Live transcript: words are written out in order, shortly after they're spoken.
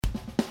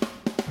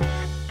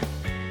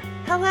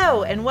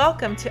Hello, and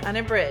welcome to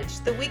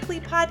Unabridged, the weekly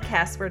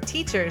podcast where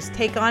teachers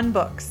take on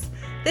books.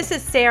 This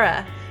is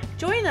Sarah.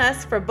 Join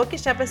us for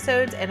bookish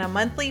episodes and a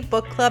monthly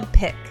book club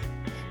pick.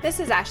 This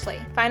is Ashley.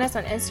 Find us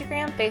on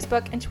Instagram,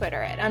 Facebook, and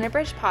Twitter at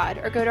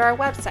UnabridgedPod, or go to our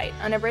website,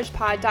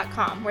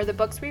 unabridgedpod.com, where the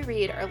books we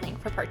read are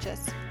linked for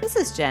purchase. This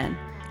is Jen.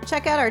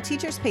 Check out our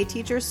Teachers Pay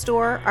Teachers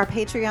store, our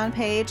Patreon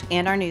page,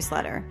 and our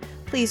newsletter.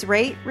 Please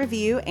rate,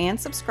 review, and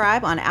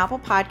subscribe on Apple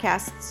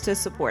Podcasts to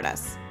support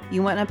us.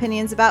 You want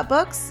opinions about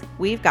books?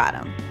 We've got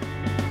them.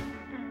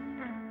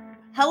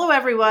 Hello,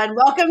 everyone.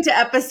 Welcome to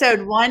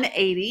episode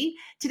 180.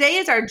 Today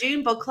is our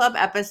June book club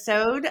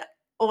episode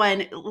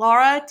on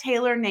Laura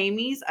Taylor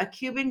Namey's A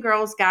Cuban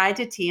Girl's Guide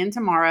to Tea and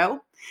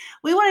Tomorrow.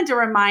 We wanted to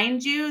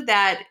remind you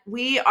that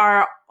we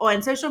are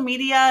on social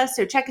media,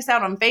 so check us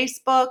out on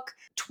Facebook,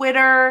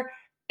 Twitter,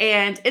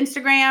 and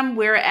Instagram.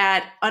 We're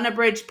at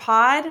Unabridged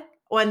Pod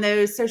on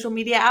those social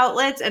media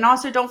outlets. And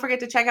also don't forget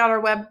to check out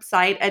our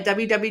website at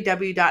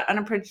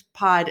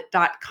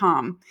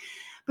www.unabridgedpod.com.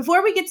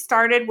 Before we get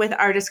started with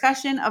our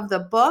discussion of the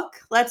book,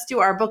 let's do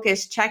our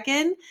bookish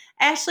check-in.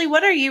 Ashley,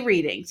 what are you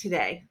reading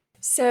today?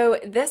 So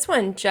this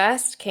one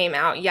just came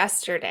out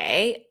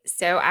yesterday.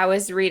 So I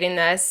was reading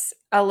this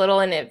a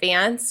little in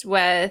advance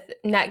with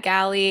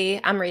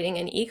NetGalley. I'm reading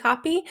an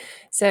e-copy,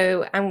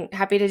 so I'm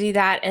happy to do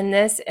that. And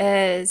this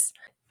is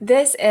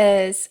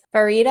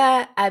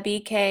Farida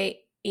Abike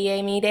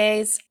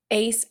Iyemide's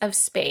Ace of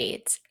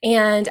Spades.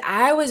 And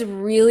I was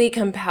really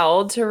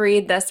compelled to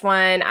read this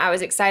one. I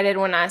was excited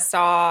when I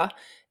saw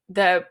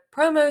the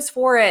promos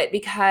for it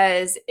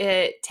because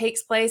it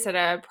takes place at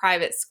a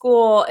private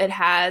school. It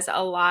has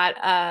a lot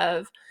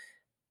of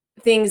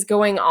things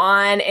going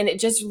on, and it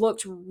just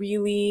looked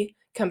really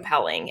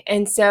compelling.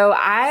 And so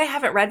I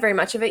haven't read very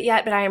much of it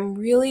yet, but I am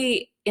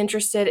really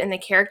interested in the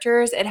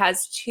characters. It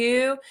has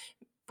two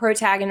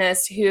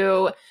protagonists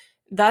who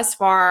thus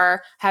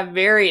far have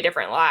very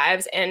different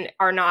lives and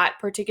are not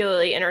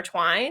particularly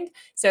intertwined.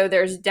 So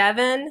there's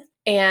Devon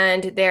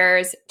and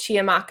there's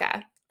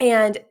Chiamaka.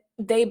 And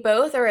they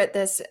both are at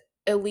this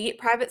elite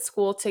private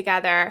school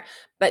together,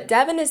 but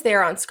Devon is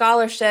there on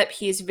scholarship.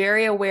 He's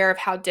very aware of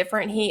how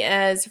different he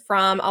is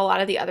from a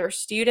lot of the other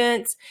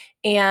students,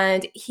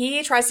 and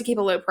he tries to keep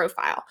a low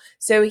profile.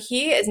 So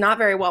he is not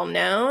very well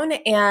known,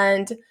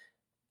 and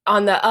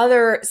on the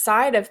other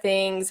side of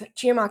things,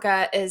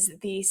 Chiamaka is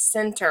the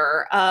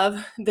center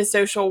of the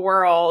social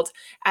world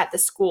at the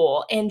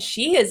school, and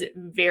she is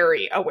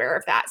very aware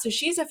of that. So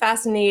she's a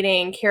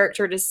fascinating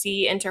character to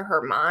see into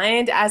her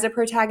mind as a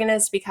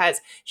protagonist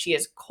because she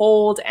is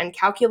cold and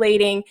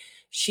calculating.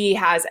 She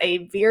has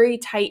a very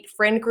tight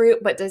friend group,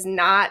 but does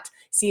not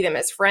see them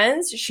as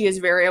friends. She is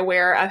very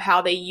aware of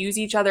how they use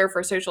each other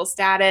for social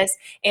status,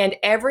 and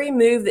every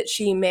move that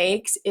she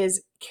makes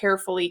is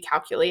carefully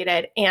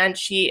calculated. And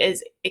she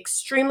is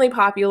extremely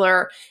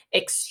popular,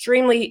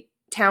 extremely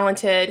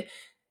talented.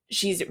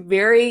 She's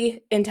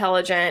very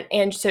intelligent,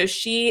 and so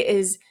she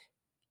is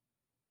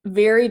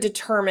very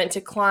determined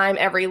to climb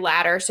every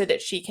ladder so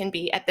that she can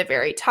be at the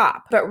very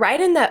top. But right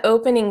in the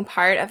opening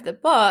part of the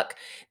book,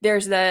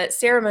 there's the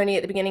ceremony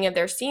at the beginning of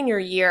their senior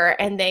year,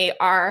 and they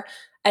are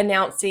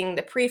announcing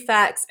the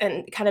prefects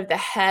and kind of the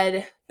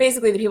head,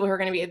 basically the people who are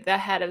going to be the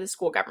head of the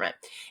school government.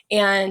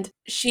 And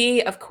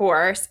she, of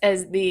course,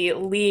 is the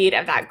lead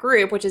of that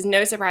group, which is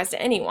no surprise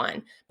to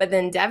anyone. But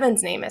then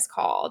Devon's name is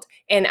called.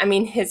 And I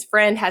mean, his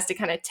friend has to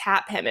kind of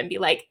tap him and be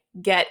like,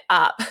 get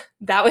up.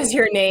 That was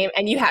your name,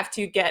 and you have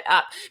to get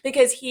up,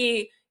 because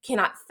he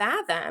cannot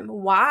fathom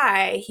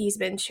why he's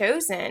been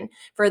chosen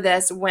for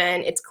this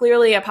when it's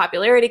clearly a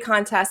popularity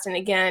contest. And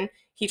again,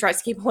 he tries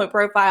to keep a low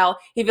profile.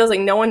 He feels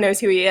like no one knows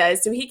who he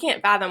is, so he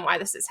can't fathom why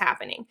this is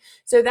happening.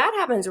 So that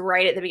happens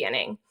right at the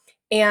beginning.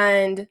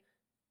 And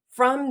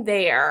from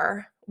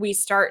there, we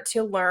start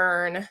to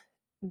learn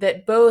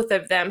that both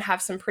of them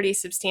have some pretty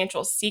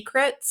substantial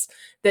secrets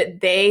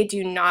that they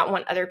do not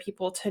want other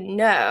people to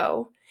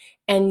know.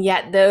 And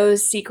yet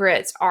those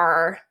secrets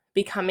are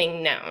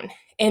becoming known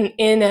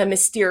in a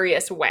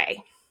mysterious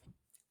way.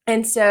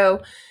 And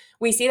so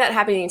we see that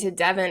happening to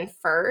Devon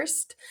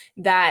first,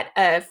 that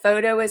a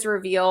photo is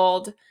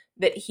revealed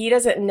that he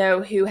doesn't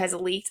know who has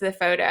leaked the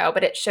photo,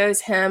 but it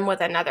shows him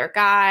with another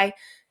guy,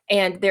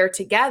 and they're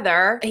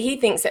together. He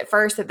thinks at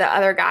first that the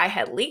other guy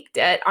had leaked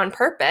it on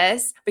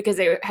purpose because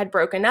they had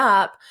broken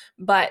up,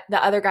 but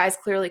the other guy's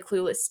clearly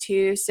clueless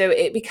too. So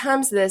it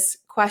becomes this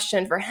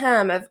question for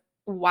him of,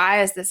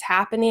 why is this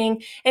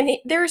happening? And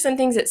there are some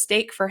things at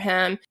stake for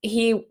him.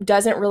 He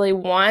doesn't really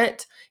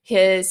want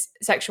his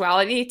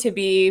sexuality to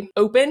be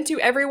open to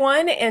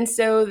everyone. And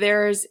so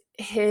there's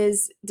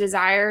his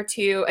desire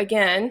to,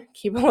 again,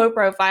 keep a low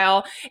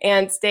profile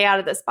and stay out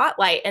of the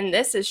spotlight. And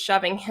this is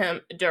shoving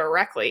him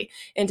directly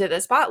into the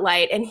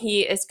spotlight. And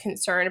he is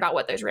concerned about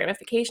what those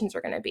ramifications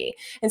are going to be.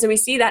 And so we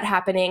see that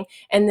happening.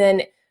 And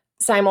then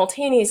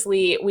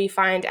simultaneously, we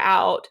find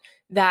out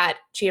that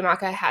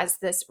Chiamaka has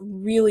this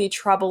really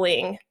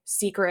troubling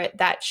secret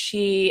that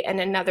she and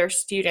another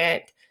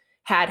student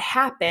had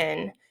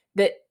happen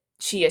that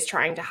she is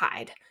trying to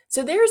hide.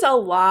 So there's a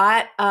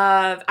lot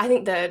of, I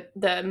think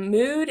the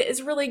mood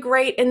is really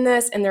great in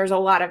this, and there's a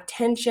lot of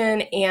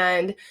tension,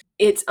 and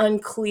it's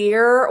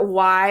unclear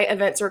why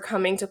events are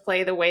coming to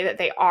play the way that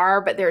they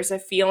are, but there's a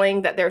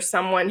feeling that there's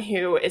someone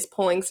who is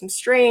pulling some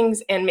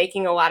strings and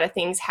making a lot of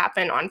things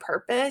happen on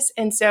purpose.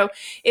 And so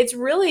it's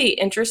really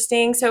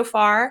interesting so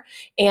far,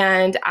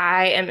 and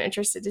I am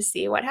interested to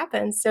see what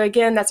happens. So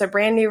again, that's a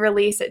brand new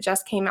release. It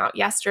just came out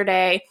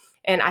yesterday,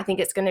 and I think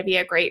it's going to be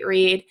a great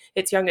read.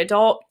 It's young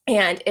adult,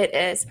 and it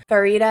is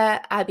Farida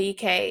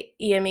Abike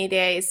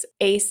Iyemide's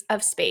Ace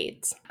of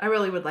Spades. I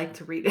really would like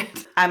to read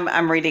it.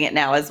 I'm reading it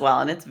now as well,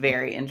 and it's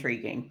very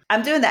intriguing.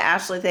 I'm doing the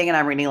Ashley thing, and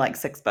I'm reading like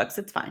 6 books.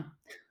 It's fine.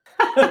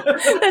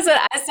 That's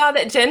what I saw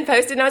that Jen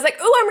posted, and I was like,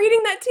 oh, I'm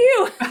reading that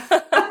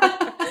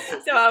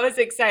too. So I was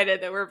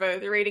excited that we're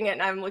both reading it,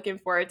 and I'm looking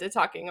forward to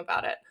talking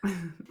about it.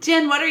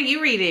 Jen, what are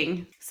you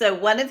reading? So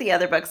one of the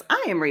other books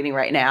I am reading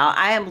right now,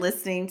 I am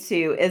listening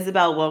to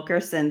Isabel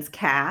Wilkerson's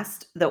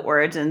Caste, The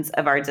Origins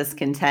of Our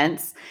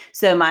Discontents.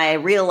 So my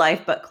real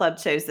life book club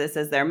chose this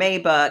as their May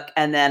book.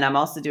 And then I'm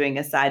also doing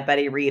a side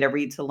buddy read, a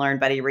read to learn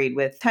buddy read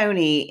with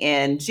Tony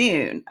in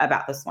June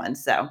about this one.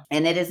 So,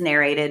 and it is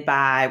narrated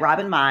by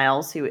Robin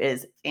Miles, who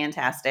is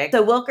fantastic.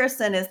 So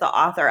Wilkerson is the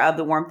author of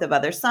The Warmth of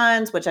Other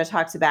Suns, which I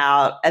talked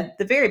about at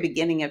the very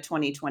beginning of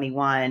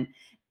 2021.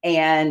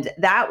 And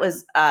that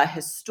was a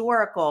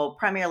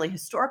primarily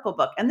historical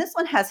book. And this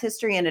one has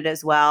history in it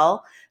as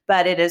well,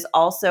 but it is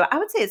also, I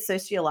would say it's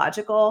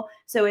sociological.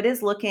 So it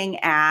is looking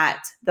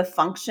at the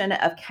function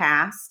of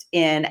caste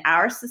in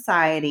our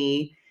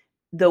society,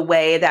 the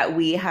way that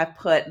we have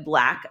put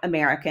Black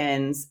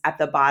Americans at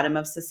the bottom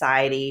of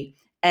society.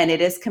 And it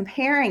is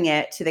comparing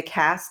it to the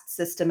caste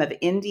system of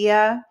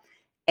India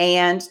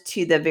and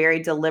to the very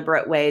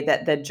deliberate way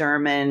that the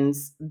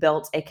Germans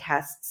built a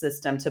caste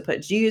system to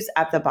put Jews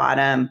at the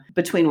bottom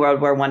between World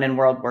War I and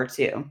World War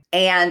II.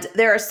 And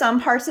there are some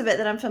parts of it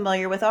that I'm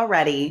familiar with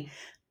already.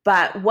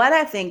 But what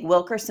I think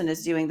Wilkerson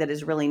is doing that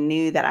is really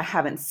new that I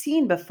haven't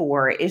seen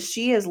before is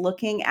she is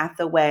looking at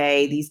the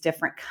way these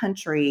different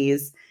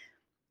countries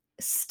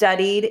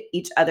studied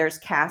each other's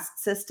caste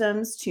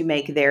systems to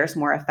make theirs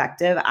more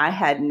effective. I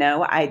had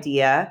no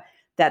idea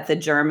that the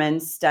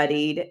Germans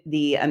studied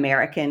the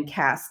American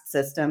caste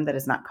system, that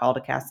is not called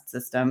a caste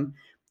system,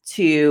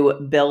 to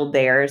build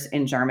theirs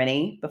in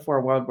Germany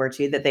before World War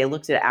II, that they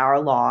looked at our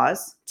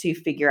laws to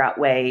figure out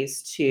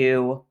ways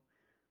to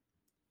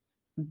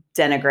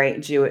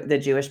denigrate the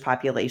Jewish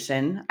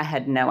population. I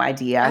had no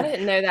idea. I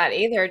didn't know that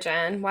either,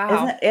 Jen.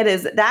 Wow. It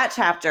is that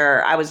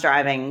chapter. I was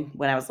driving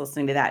when I was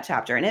listening to that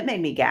chapter, and it made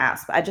me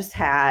gasp. I just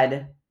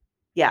had,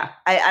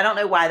 I don't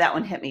know why that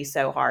one hit me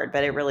so hard,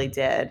 but it really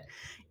did.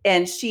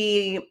 And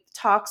she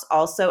talks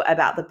also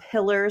about the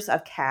pillars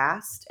of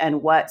caste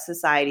and what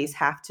societies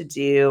have to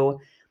do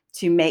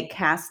to make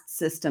caste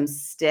systems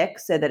stick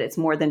so that it's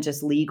more than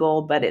just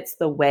legal, but it's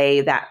the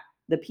way that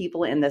the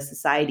people in the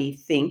society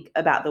think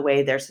about the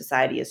way their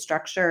society is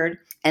structured.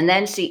 And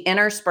then she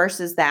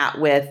intersperses that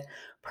with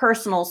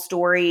personal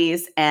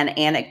stories and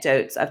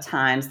anecdotes of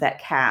times that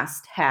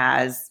caste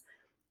has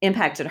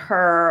impacted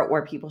her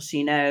or people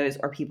she knows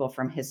or people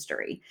from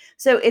history.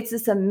 So it's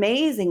this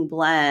amazing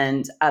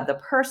blend of the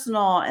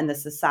personal and the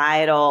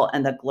societal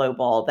and the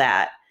global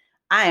that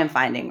I am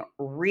finding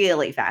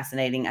really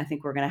fascinating. I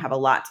think we're going to have a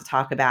lot to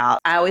talk about.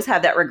 I always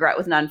have that regret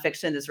with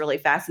nonfiction. It's really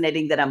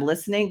fascinating that I'm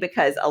listening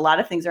because a lot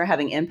of things are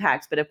having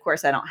impacts, but of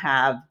course I don't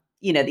have,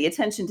 the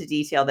attention to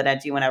detail that I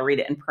do when I read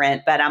it in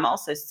print, but I'm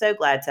also so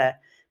glad to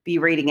be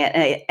reading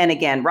it. And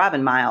again,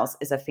 Robin Miles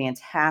is a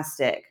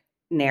fantastic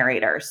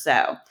narrator.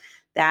 So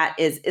that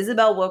is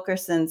Isabel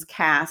Wilkerson's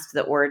Caste,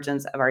 The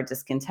Origins of Our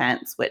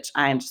Discontents, which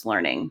I'm just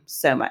learning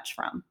so much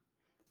from.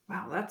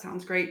 Wow, that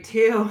sounds great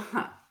too.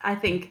 I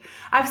think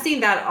I've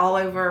seen that all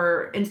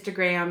over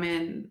Instagram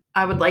and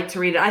I would like to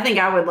read it. I think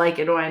I would like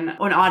it on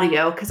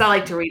audio because I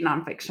like to read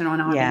nonfiction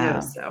on audio. Yeah.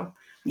 So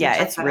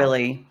yeah, it's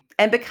really,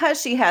 and because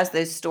she has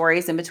those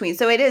stories in between,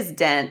 so it is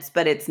dense,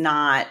 but it's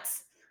not,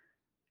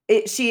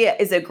 she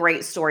is a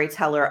great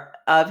storyteller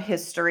of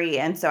history.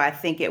 And so I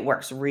think it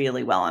works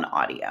really well on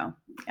audio.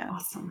 Yeah.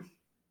 Awesome.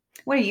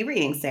 What are you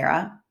reading,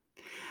 Sarah?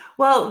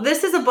 Well,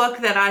 this is a book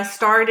that I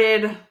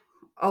started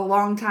a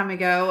long time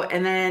ago,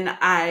 and then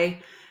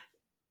I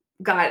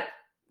got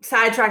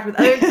sidetracked with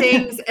other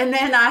things. And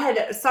then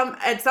at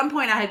some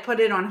point I had put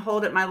it on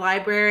hold at my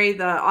library,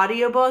 the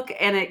audiobook,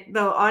 and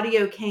the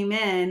audio came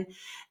in.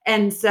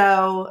 And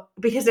so,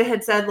 because it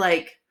had said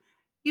like,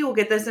 you will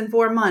get this in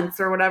 4 months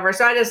or whatever.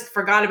 So I just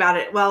forgot about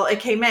it. Well, it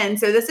came in.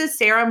 So this is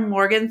Sarah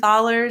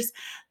Morgenthaler's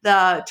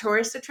The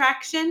Tourist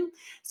Attraction.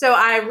 So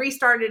I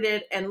restarted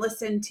it and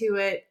listened to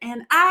it.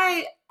 And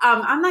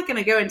I'm not going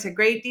to go into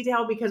great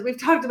detail because we've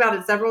talked about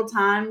it several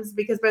times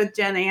because both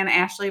Jen and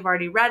Ashley have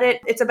already read it.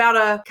 It's about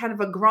a kind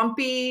of a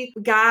grumpy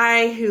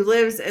guy who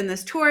lives in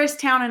this tourist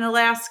town in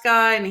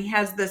Alaska, and he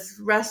has this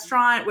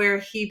restaurant where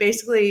he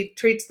basically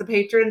treats the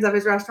patrons of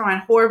his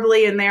restaurant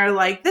horribly, and they're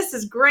like, this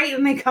is great,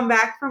 and they come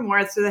back for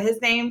more. So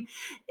his name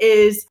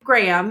is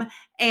Graham.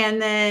 And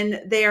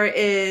then there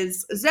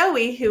is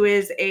Zoe, who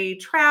is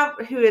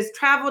who has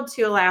traveled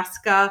to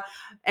Alaska,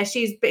 and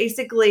she's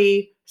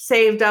basically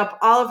saved up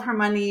all of her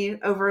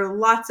money over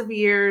lots of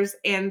years,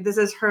 and this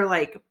is her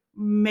like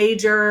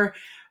major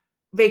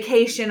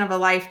vacation of a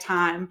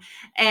lifetime.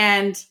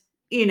 And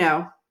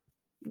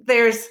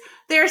there's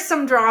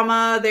some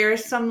drama,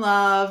 there's some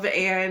love,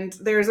 and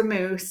there's a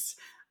moose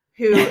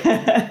who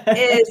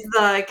is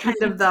the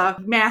kind of the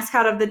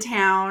mascot of the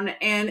town.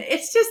 And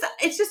it's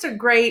just a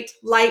great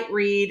light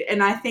read.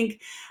 And I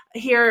think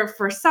here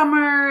for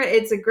summer,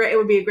 it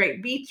would be a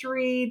great beach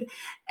read.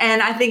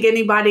 And I think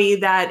anybody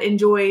that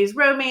enjoys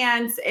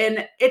romance,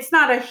 and it's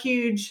not a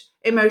huge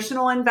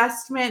emotional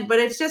investment, but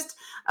it's just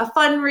a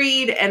fun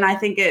read. And I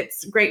think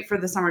it's great for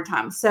the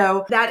summertime.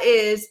 So that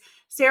is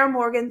Sarah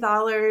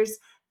Morgenthaler's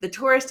The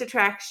Tourist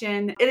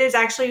Attraction. It is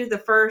actually the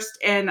first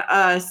in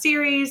a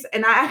series,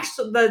 and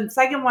the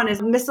second one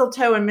is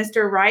Mistletoe and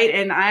Mr. Right,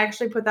 and I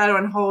actually put that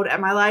on hold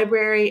at my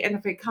library, and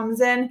if it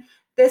comes in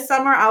this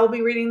summer, I will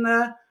be reading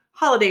the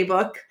holiday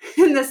book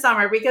in the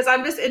summer because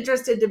I'm just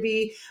interested to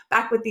be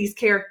back with these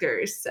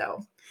characters.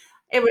 So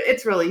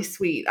it's really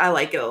sweet. I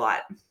like it a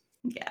lot.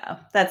 Yeah,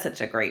 that's such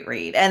a great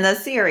read. And the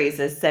series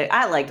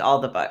I liked all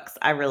the books.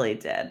 I really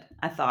did.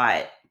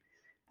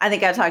 I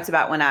think I talked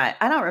about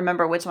I don't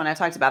remember which one I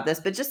talked about this,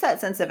 but just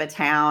that sense of a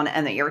town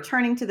and that you're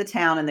returning to the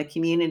town and the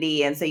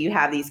community. And so you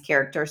have these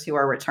characters who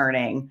are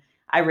returning.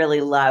 I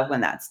really love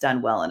when that's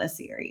done well in a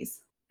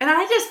series. And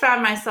I just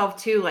found myself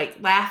too, like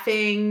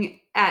laughing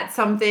at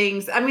some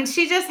things. I mean,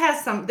 she just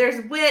has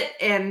there's wit,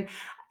 and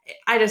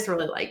I just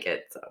really like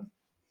it. So,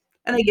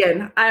 and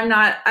again, I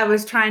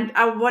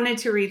wanted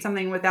to read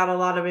something without a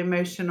lot of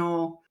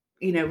emotional,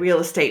 real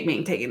estate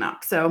being taken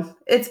up. So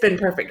it's been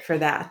perfect for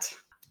that.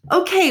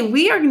 Okay,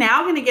 we are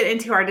now going to get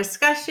into our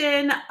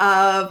discussion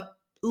of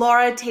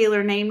Laura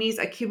Taylor Namey's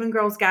A Cuban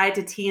Girl's Guide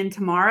to Tea and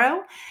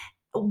Tomorrow.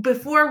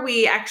 Before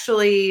we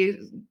actually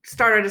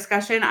start our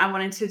discussion, I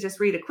wanted to just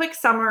read a quick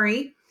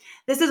summary.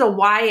 This is a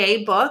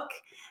YA book,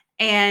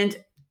 and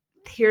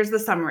here's the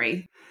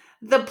summary.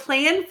 The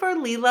plan for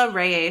Lila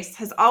Reyes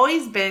has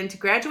always been to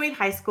graduate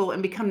high school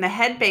and become the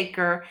head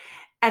baker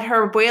at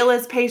her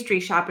abuela's pastry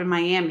shop in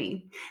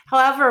Miami.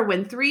 However,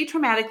 when 3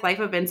 traumatic life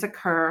events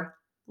occur,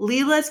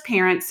 Lila's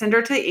parents send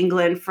her to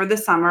England for the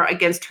summer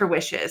against her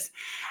wishes.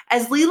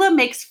 As Lila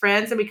makes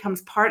friends and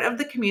becomes part of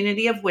the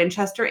community of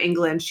Winchester,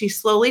 England, she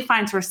slowly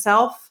finds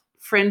herself,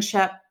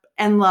 friendship,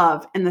 and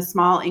love in the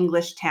small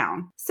English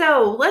town.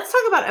 So let's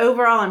talk about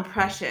overall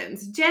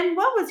impressions. Jen,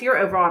 what was your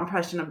overall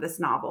impression of this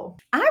novel?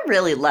 I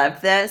really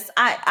loved this.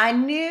 I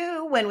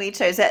knew when we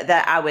chose it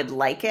that I would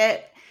like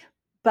it,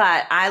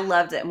 but I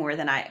loved it more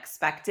than I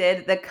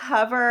expected. The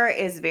cover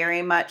is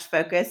very much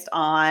focused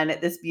on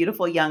this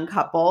beautiful young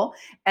couple.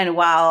 And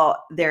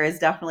while there is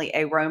definitely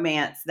a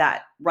romance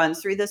that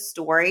runs through the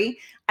story,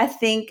 I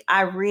think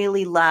I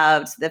really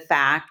loved the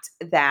fact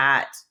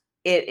that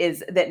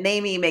that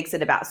Namey makes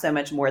it about so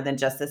much more than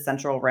just the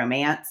central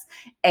romance.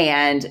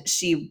 And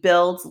she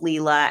builds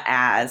Lila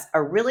as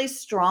a really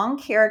strong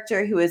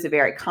character who is a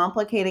very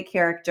complicated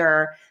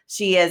character.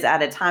 She is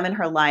at a time in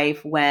her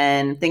life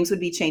when things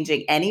would be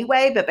changing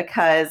anyway, but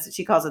because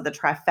she calls it the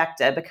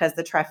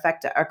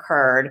trifecta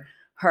occurred,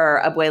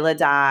 her abuela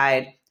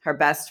died, her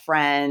best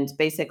friend,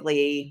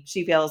 basically,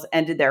 she feels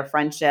ended their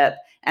friendship,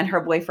 and her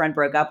boyfriend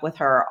broke up with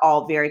her,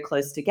 all very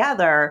close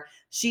together.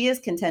 She is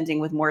contending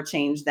with more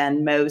change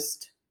than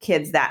most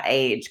kids that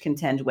age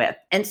contend with.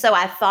 And so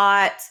I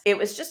thought it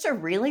was just a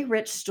really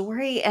rich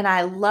story. And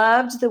I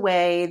loved the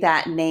way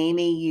that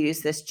Namey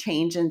used this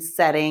change in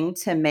setting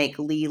to make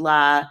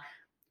Lila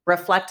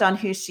reflect on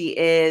who she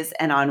is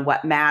and on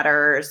what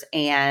matters.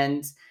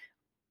 And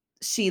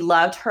she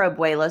loved her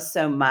abuela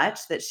so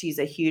much that she's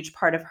a huge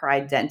part of her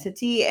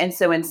identity. And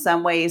so in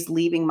some ways,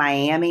 leaving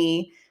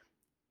Miami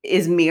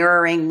is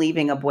mirroring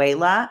leaving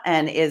abuela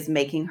and is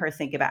making her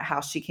think about how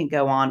she can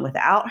go on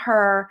without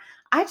her.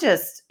 I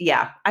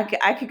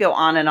could go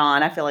on and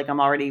on. I feel like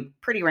I'm already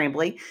pretty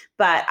rambly,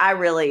 but I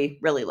really,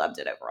 really loved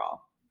it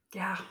overall.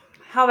 Yeah.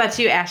 How about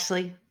you,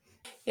 Ashley?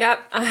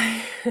 Yep.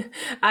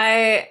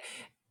 I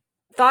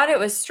thought it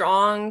was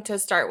strong to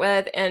start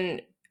with,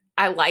 and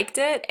I liked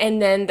it.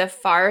 And then the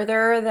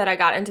farther that I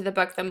got into the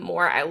book, the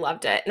more I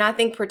loved it. And I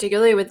think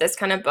particularly with this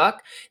kind of book,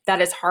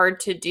 that is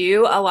hard to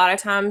do. A lot of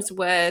times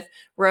with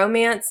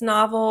romance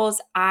novels,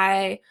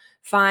 I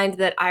find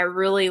that I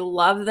really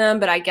love them,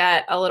 but I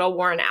get a little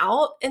worn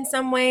out in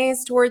some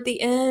ways toward the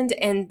end.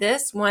 And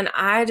this one,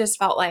 I just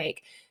felt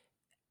like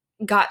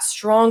got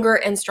stronger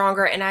and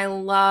stronger. And I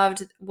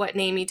loved what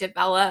Namey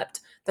developed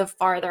the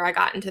farther I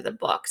got into the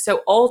book.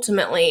 So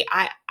ultimately,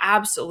 I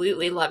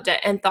absolutely loved it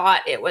and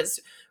thought it was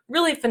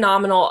really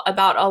phenomenal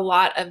about a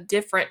lot of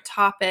different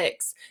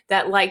topics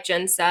that, like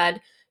Jen said,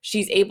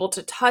 she's able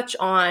to touch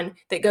on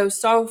that go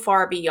so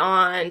far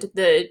beyond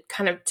the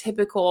kind of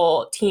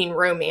typical teen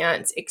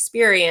romance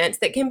experience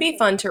that can be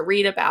fun to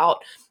read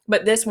about.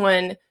 But this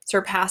one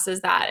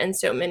surpasses that in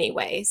so many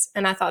ways.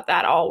 And I thought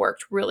that all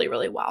worked really,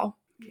 really well.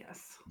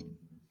 Yes.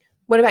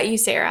 What about you,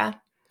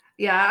 Sarah?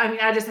 Yeah, I mean,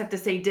 I just have to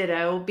say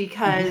ditto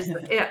because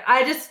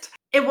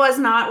it was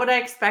not what I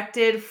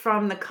expected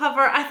from the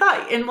cover. I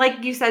thought, and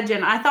like you said,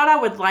 Jen, I thought I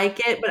would like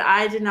it, but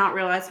I did not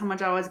realize how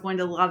much I was going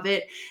to love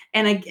it.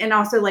 And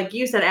also, like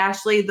you said,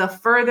 Ashley, the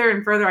further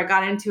and further I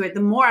got into it,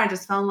 the more I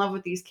just fell in love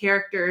with these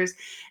characters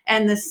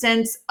and the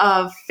sense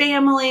of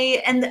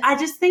family. And I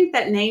just think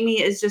that Namie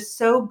is just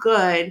so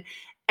good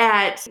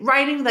at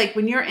writing, like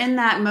when you're in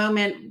that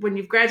moment when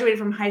you've graduated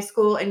from high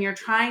school and you're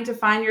trying to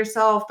find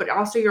yourself, but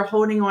also you're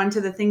holding on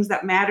to the things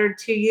that mattered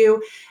to you.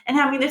 And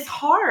I mean, it's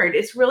hard.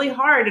 It's really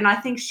hard. And I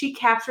think she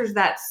captures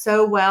that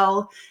so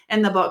well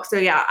in the book. So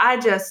yeah,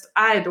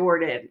 I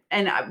adored it.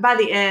 And by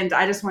the end,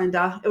 it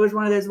was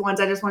one of those ones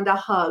I just wanted to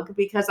hug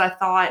because I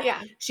thought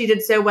she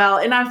did so well.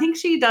 And I think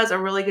she does a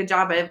really good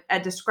job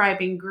at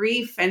describing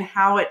grief and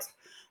how it's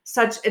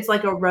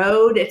like a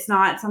road. It's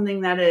not something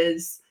that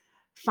is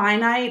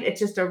finite. It's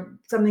just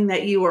something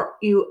that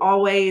you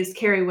always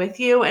carry with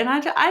you. And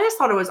I just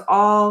thought it was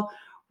all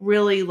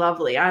really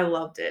lovely. I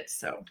loved it.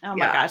 So, oh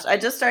my gosh, I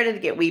just started to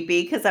get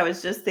weepy because I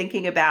was just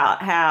thinking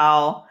about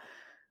how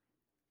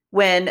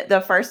when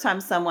the first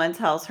time someone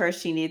tells her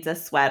she needs a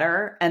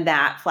sweater, and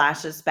that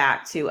flashes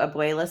back to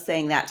Abuela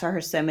saying that to her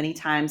so many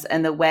times,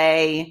 and the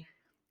way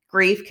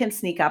grief can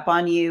sneak up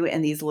on you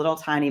in these little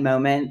tiny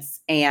moments,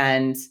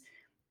 and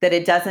that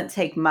it doesn't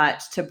take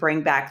much to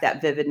bring back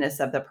that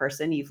vividness of the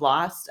person you've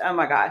lost. Oh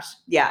my gosh.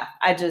 Yeah.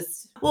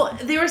 Well,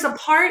 there was a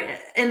part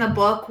in the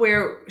book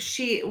where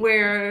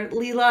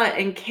Leela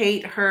and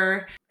Kate,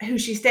 who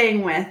she's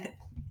staying with,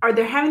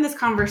 they're having this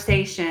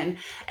conversation.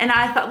 And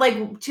I thought,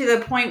 like, to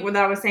the point where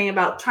I was saying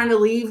about trying to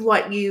leave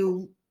what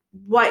you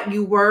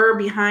were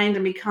behind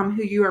and become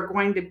who you are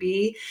going to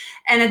be.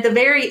 And at the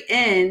very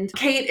end,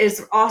 Kate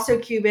is also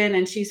Cuban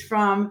and she's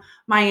from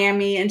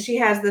Miami and she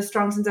has this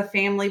strong sense of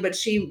family, but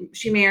she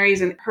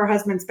marries and her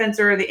husband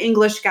Spencer, the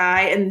English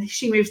guy, and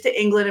she moves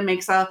to England and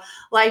makes a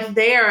life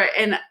there.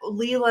 And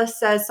Leela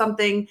says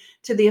something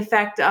to the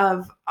effect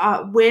of,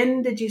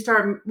 when did you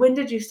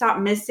stop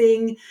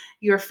missing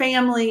your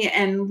family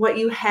and what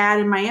you had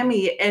in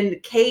Miami?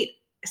 And Kate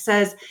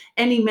says,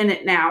 any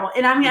minute now.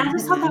 And I mean, I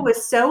just thought that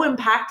was so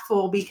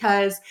impactful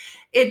because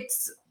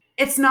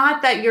it's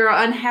not that you're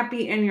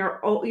unhappy in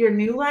your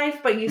new life,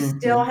 but you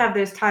still have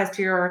those ties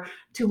to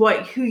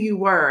who you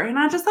were. And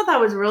I just thought that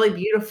was really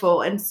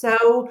beautiful. And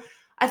so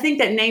I think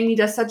that Namie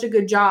does such a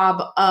good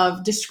job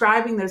of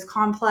describing those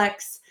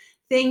complex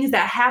things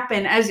that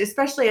happen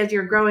especially as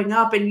you're growing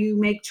up and you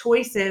make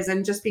choices.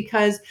 And just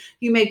because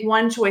you make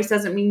one choice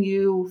doesn't mean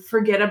you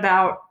forget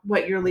about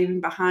what you're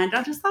leaving behind.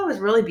 I just thought it was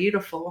really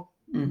beautiful.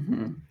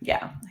 Mm-hmm.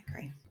 Yeah, I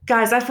agree.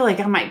 Guys, I feel like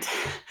I might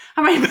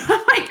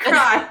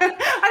cry.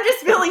 I'm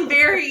just feeling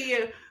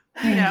very,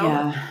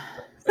 Yeah.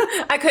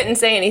 I couldn't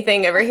say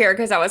anything over here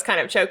because I was kind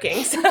of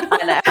choking. So.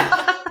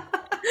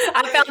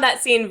 I found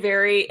that scene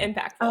very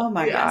impactful. Oh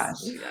my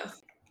gosh.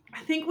 Yes. I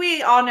think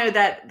we all know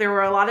that there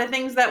were a lot of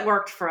things that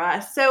worked for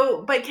us.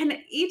 So, but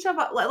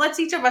let's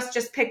each of us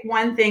just pick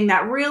one thing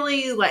that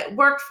really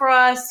worked for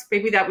us,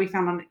 maybe that we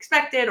found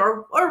unexpected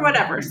or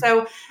whatever. Mm-hmm.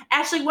 So,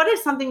 Ashley, what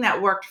is something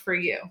that worked for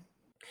you?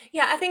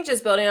 Yeah, I think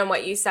just building on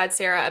what you said,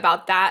 Sarah,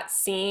 about that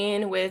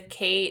scene with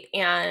Kate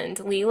and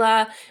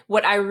Leela,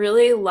 what I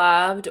really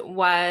loved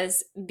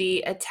was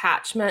the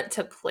attachment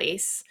to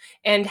place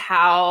and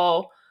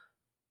how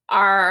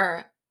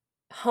our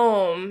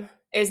home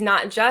is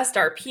not just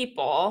our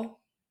people,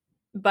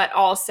 but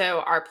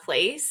also our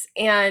place.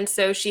 And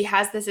so she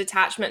has this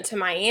attachment to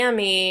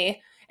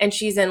Miami and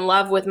she's in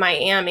love with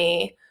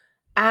Miami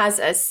as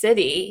a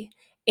city.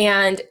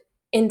 And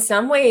in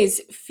some ways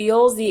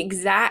feels the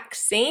exact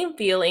same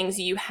feelings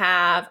you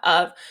have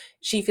of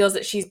she feels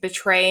that she's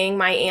betraying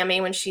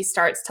Miami when she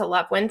starts to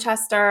love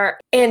Winchester,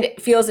 and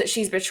feels that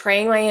she's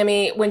betraying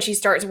Miami when she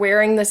starts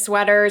wearing the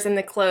sweaters and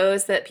the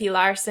clothes that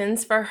Pilar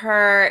sends for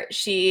her.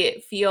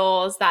 She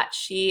feels that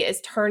she is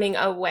turning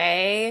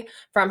away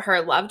from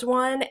her loved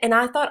one. And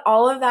I thought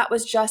all of that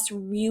was just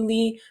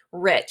really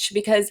rich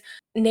because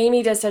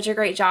Namie does such a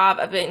great job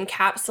of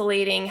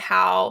encapsulating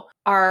how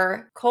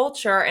our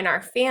culture and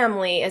our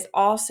family is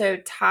also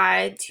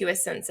tied to a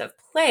sense of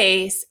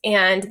place,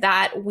 and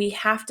that we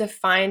have to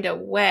find a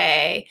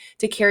way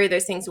to carry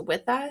those things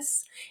with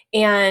us.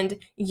 And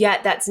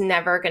yet that's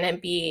never going to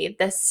be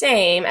the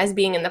same as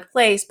being in the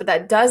place, but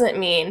that doesn't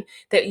mean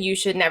that you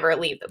should never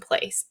leave the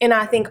place. And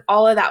I think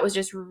all of that was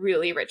just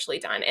really richly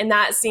done. And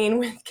that scene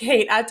with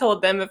Kate, I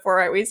told them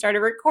before we started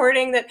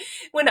recording that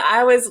when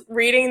I was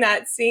reading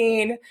that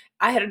scene,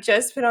 I had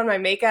just put on my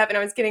makeup and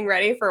I was getting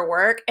ready for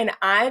work, and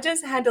I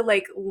just had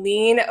to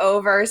lean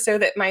over so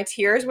that my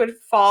tears would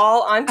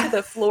fall onto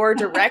the floor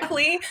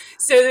directly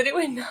so that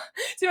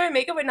my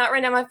makeup would not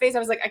run down my face. I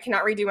was like, I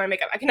cannot redo my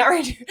makeup.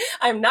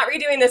 I'm not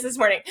redoing this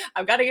morning.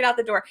 I've got to get out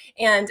the door.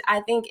 And I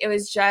think it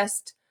was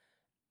just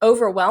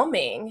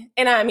overwhelming.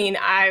 And I mean,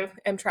 I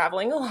am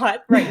traveling a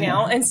lot right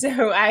now. And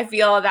so I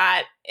feel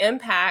that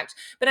impact.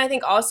 But I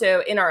think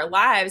also in our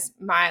lives,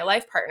 my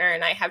life partner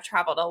and I have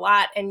traveled a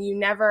lot, and you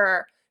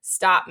never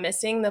stop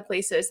missing the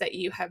places that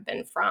you have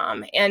been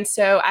from. And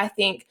so I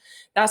think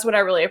that's what I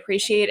really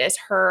appreciate, is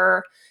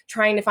her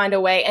trying to find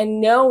a way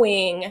and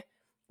knowing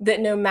that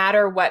no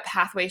matter what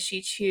pathway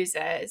she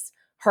chooses,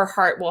 her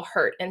heart will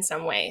hurt in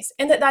some ways,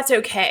 and that's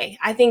okay.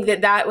 I think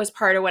that was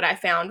part of what I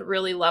found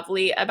really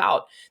lovely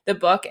about the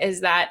book,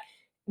 is that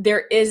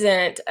there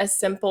isn't a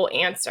simple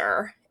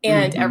answer,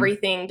 and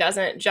everything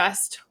doesn't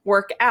just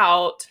work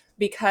out,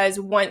 because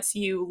once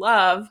you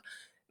love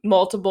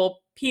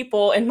multiple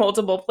people in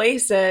multiple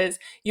places,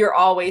 you're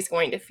always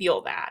going to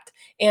feel that.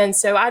 And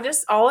so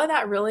all of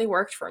that really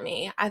worked for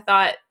me. I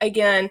thought,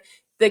 again,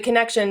 the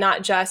connection,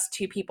 not just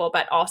to people,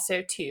 but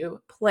also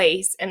to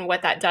place and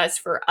what that does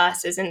for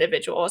us as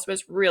individuals,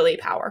 was really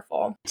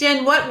powerful.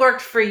 Jen, what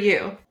worked for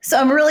you? So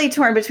I'm really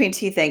torn between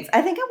two things.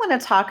 I think I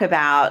want to talk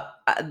about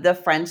the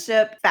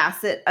friendship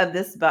facet of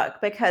this book,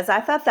 because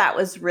I thought that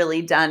was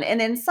really done.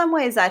 And in some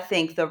ways, I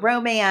think the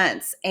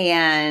romance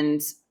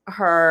and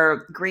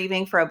her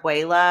grieving for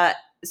Abuela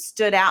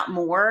stood out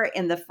more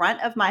in the front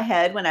of my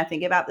head when I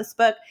think about this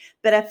book.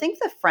 But I think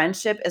the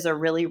friendship is a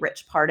really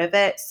rich part of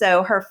it.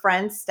 So her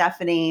friend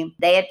Stephanie,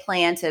 they had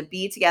planned to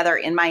be together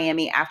in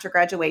Miami after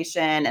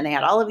graduation, and they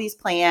had all of these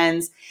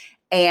plans.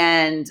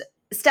 And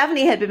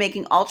Stephanie had been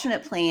making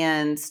alternate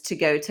plans to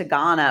go to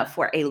Ghana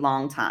for a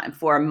long time,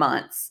 for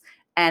months,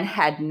 and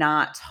had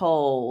not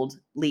told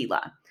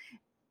Lela.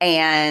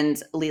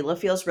 And Lela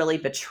feels really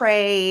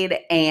betrayed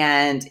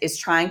and is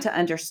trying to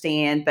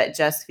understand, but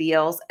just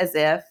feels as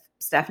if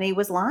Stephanie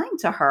was lying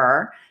to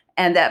her,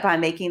 and that by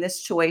making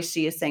this choice,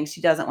 she is saying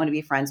she doesn't want to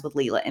be friends with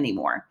Lela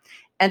anymore.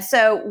 And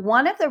so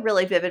one of the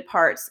really vivid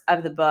parts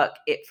of the book,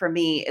 for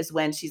me, is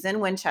when she's in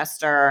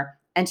Winchester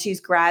and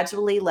she's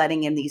gradually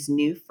letting in these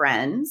new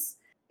friends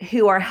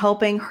who are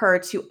helping her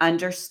to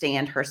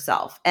understand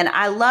herself. And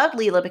I love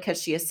Lela because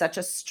she is such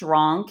a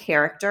strong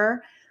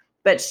character,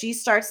 but she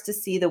starts to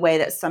see the way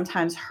that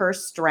sometimes her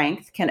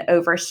strength can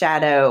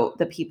overshadow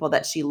the people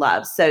that she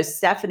loves. So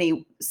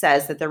Stephanie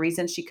says that the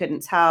reason she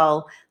couldn't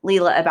tell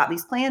Lela about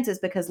these plans is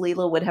because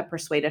Lela would have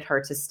persuaded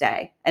her to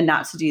stay and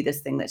not to do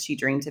this thing that she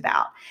dreamed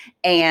about.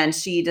 And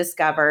she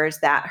discovers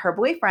that her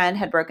boyfriend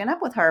had broken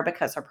up with her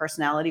because her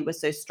personality was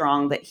so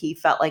strong that he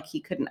felt like he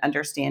couldn't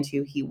understand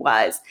who he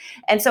was.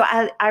 And so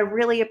I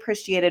really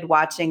appreciated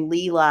watching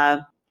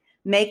Lela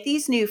make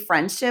these new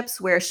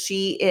friendships where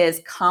she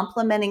is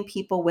complimenting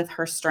people with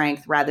her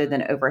strength rather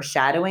than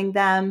overshadowing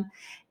them,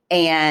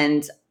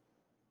 and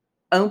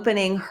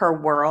opening her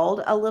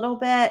world a little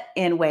bit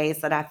in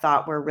ways that I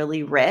thought were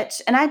really rich.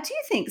 And I do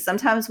think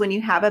sometimes when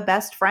you have a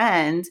best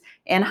friend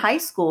in high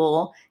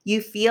school,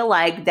 you feel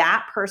like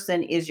that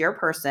person is your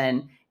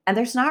person, and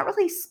there's not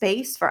really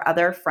space for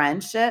other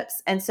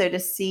friendships. And so to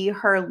see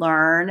her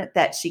learn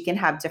that she can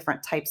have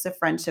different types of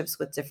friendships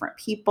with different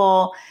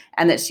people,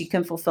 and that she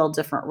can fulfill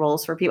different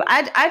roles for people,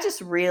 I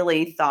just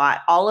really thought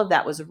all of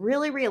that was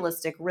really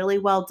realistic, really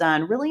well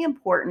done, really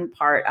important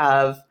part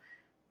of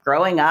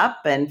growing up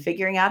and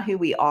figuring out who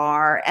we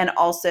are. And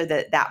also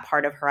that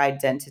part of her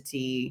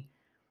identity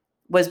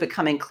was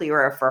becoming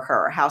clearer for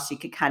her, how she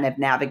could kind of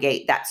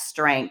navigate that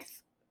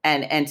strength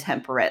and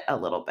temper it a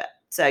little bit.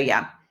 So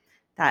yeah,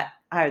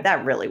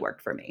 that really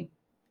worked for me.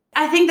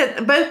 I think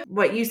that both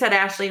what you said,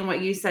 Ashley, and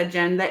what you said,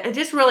 Jen, that it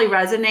just really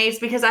resonates,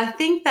 because I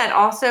think that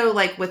also,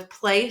 like with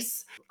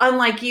place,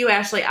 unlike you,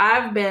 Ashley,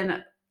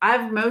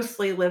 I've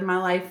mostly lived my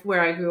life where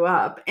I grew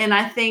up. And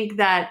I think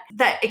that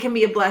it can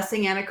be a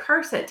blessing and a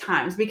curse at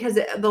times, because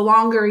the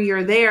longer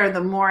you're there,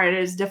 the more it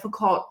is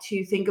difficult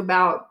to think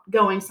about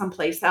going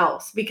someplace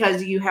else,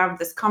 because you have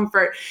this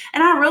comfort.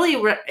 And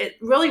it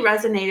really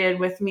resonated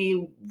with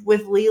me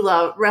with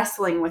Lela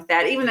wrestling with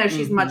that, even though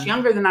she's much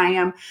younger than I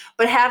am,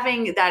 but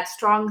having that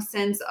strong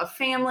sense of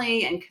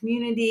family and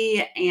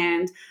community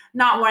and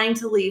not wanting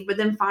to leave, but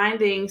then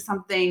finding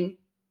something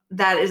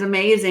that is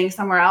amazing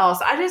somewhere else.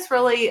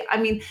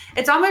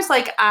 It's almost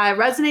like I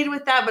resonated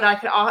with that,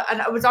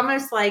 but it was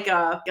almost like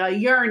a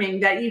yearning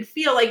that you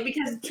feel like,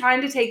 because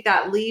trying to take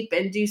that leap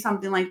and do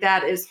something like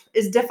that is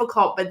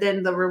difficult, but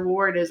then the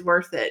reward is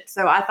worth it.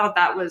 So I thought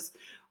that was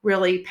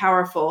really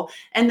powerful.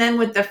 And then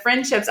with the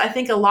friendships, I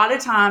think a lot of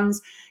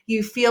times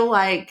you feel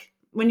like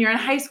when you're in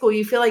high school,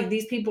 you feel like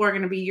these people are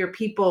going to be your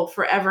people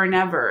forever and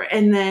ever.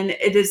 And then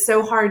it is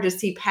so hard to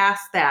see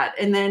past that.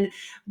 And then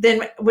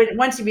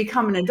once you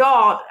become an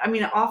adult,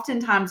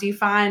 oftentimes you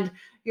find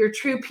your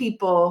true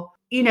people,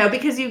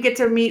 because you get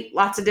to meet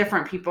lots of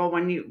different people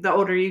the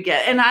older you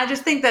get. And I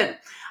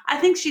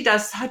think she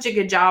does such a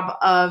good job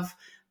of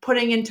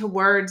putting into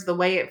words the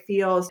way it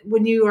feels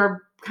when you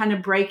are kind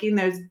of breaking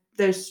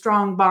those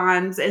strong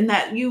bonds, and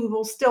that you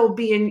will still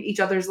be in each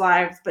other's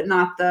lives, but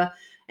not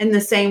in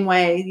the same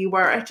way you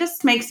were. It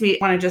just makes me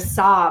want to just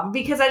sob,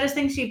 because I just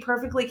think she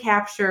perfectly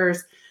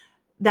captures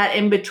that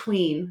in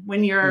between,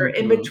 when you're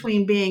in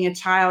between being a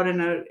child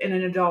and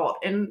an adult.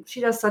 And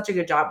she does such a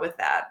good job with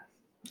that.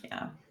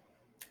 Yeah.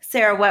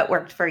 Sarah, what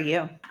worked for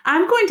you?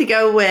 I'm going to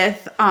go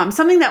with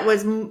something that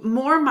was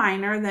more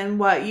minor than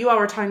what you all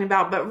were talking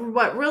about, but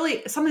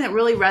something that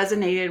really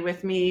resonated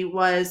with me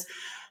was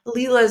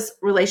Lela's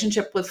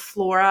relationship with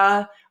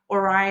Flora,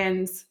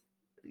 Orion's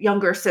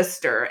younger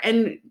sister.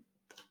 And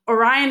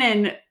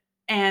Orion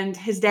and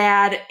his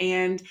dad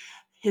and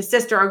his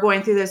sister are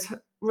going through this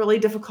really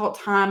difficult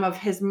time of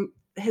his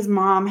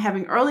mom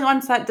having early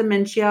onset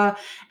dementia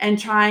and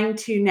trying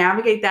to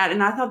navigate that.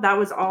 And I thought that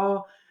was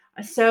all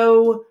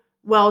so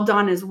well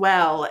done as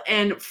well.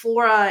 And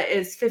Flora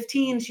is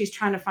 15. She's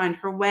trying to find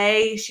her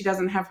way. She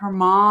doesn't have her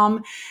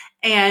mom.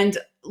 And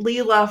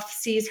Leela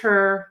sees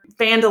her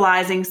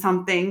vandalizing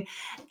something.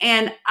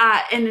 And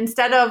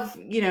instead of,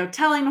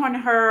 telling on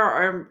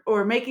her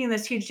or making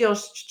this huge deal,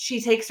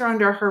 she takes her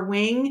under her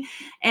wing,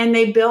 and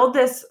they build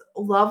this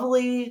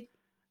lovely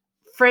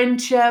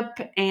friendship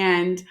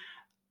and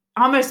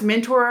almost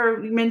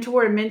mentor and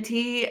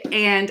mentee.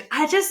 And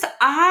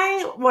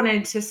I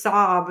wanted to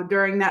sob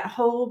during that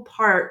whole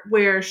part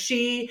where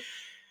Flora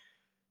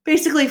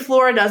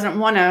doesn't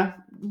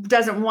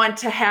want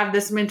to have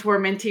this mentor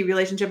mentee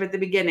relationship at the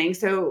beginning.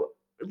 So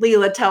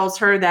Leela tells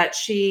her that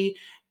she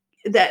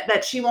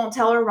won't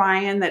tell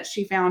Orion that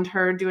she found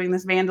her doing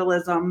this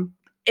vandalism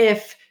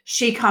if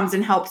she comes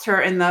and helps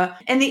her in the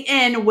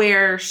inn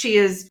where she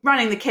is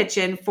running the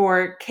kitchen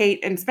for Kate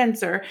and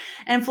Spencer.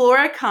 And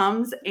Flora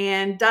comes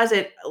and does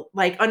it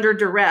like under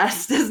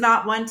duress, does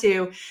not want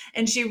to,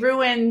 and she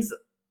ruins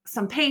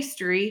some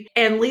pastry,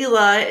 and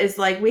Leela is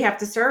like, we have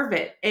to serve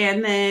it.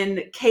 And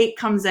then Kate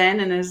comes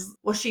in and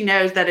she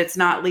knows that it's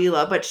not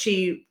Leela, but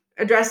she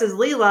addresses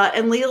Leela,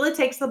 and Leela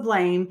takes the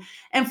blame.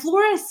 And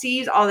Flora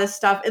sees all this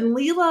stuff, and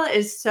Leela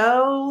is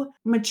so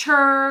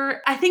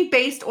mature, I think,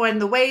 based on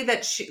the way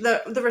that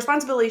the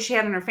responsibility she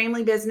had in her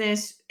family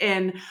business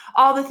and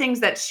all the things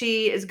that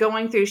she is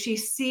going through. She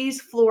sees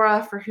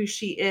Flora for who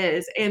she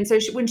is. And so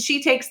when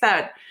she takes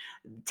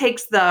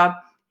the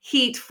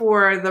heat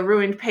for the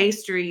ruined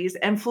pastries,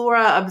 and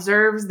Flora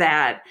observes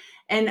that,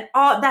 and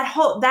all that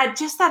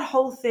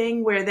whole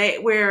thing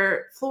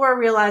where Flora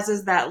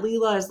realizes that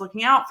Leela is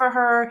looking out for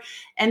her,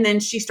 and then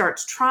she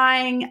starts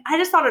trying. I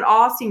just thought it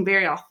all seemed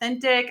very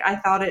authentic. I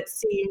thought it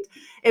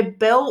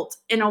built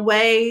in a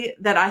way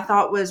that I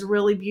thought was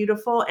really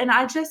beautiful. And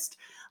I just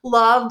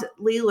loved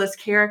Leela's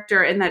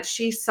character, in that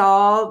she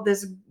saw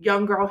this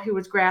young girl who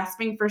was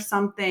grasping for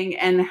something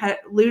and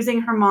losing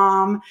her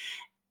mom.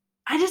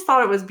 I just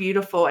thought it was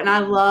beautiful. And I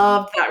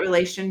loved that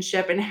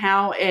relationship and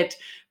how it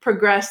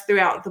progressed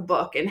throughout the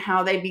book, and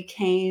how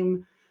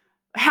Leela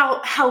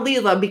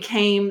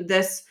became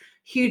this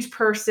huge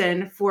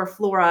person for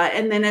Flora.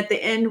 And then at the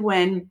end,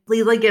 when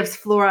Leela gives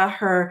Flora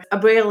her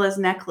Abuela's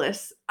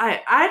necklace,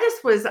 I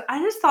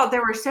just thought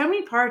there were so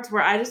many parts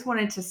where I just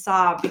wanted to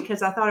sob,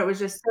 because I thought it was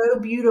just so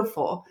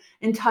beautiful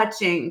and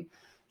touching.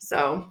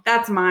 So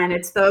that's mine.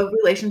 It's the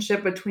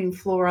relationship between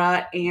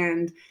Flora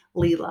and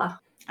Leela.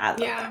 I love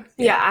that.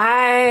 Yeah,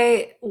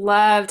 I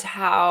loved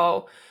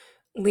how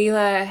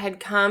Leela had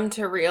come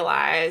to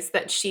realize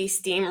that she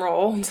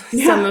steamrolled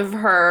some of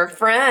her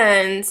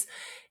friends.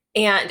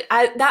 And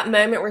that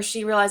moment where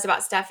she realized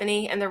about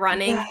Stephanie and the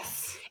running,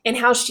 and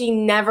how she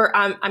never,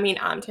 I'm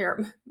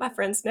terrible. My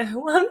friends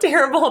know I'm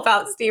terrible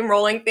about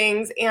steamrolling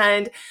things.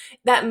 And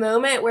that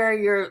moment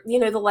where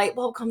the light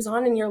bulb comes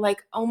on and you're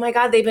like, oh my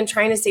God, they've been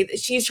trying to say that.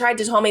 She's tried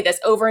to tell me this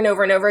over and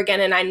over and over again,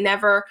 and I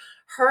never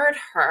heard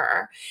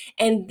her.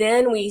 And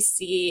then we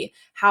see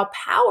how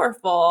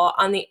powerful,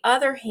 on the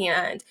other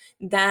hand,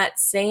 that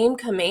same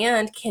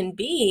command can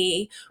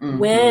be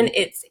when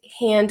it's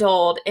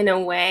handled in a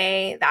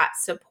way that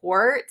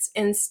supports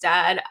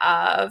instead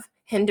of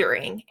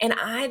hindering. And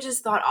I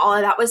just thought all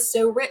of that was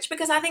so rich,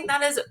 because I think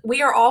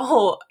we are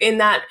all in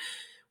that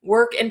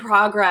work in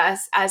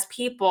progress as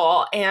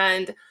people.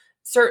 And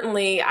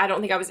certainly I don't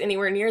think I was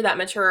anywhere near that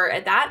mature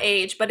at that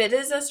age, but it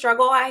is a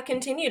struggle I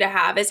continue to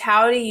have, is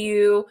how do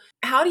you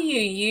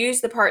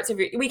use the parts of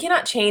we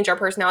cannot change our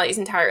personalities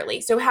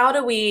entirely. So how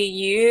do we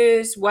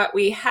use what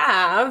we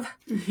have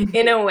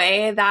in a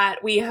way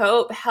that we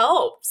hope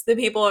helps the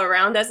people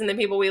around us and the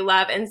people we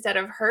love, instead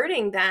of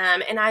hurting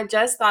them? And I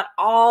just thought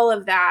all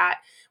of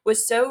that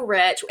was so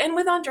rich. And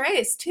with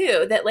Andres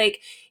too, that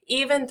like,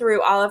 even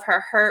through all of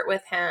her hurt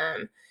with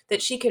him,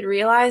 that she could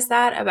realize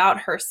that about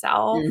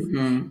herself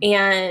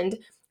and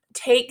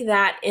take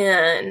that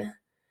in,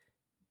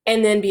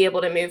 and then be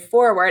able to move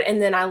forward.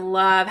 And then I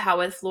love how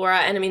with Flora,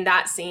 and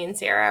that scene,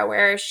 Sarah,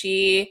 where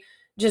she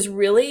just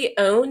really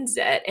owns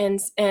it and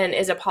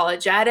is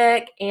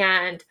apologetic.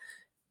 And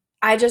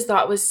I just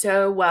thought was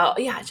so well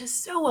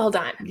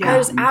done.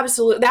 Yeah.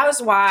 That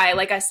was why,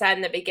 like I said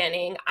in the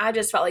beginning, I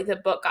just felt like the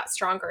book got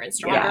stronger and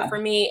stronger for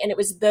me. And it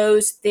was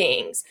those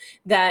things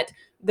that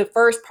the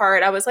first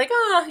part I was like,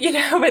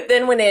 but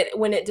then when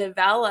it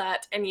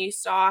developed and you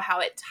saw how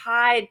it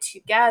tied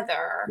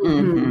together,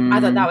 I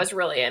thought that was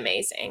really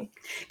amazing.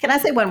 Can I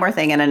say one more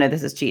thing? And I know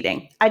this is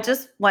cheating. I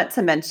just want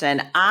to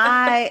mention,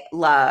 I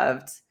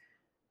loved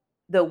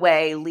the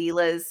way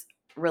Leela's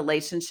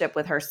relationship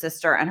with her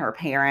sister and her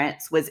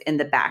parents was in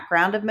the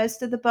background of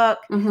most of the book.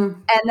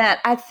 And that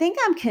I think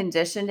I'm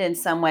conditioned in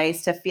some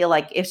ways to feel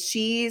like if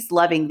she's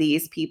loving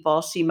these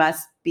people, she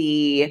must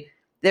be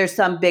there's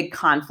some big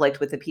conflict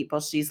with the people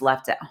she's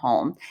left at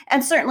home.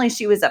 And certainly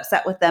she was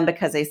upset with them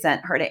because they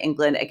sent her to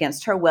England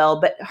against her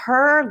will. But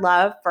her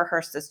love for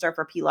her sister,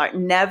 for Pilar,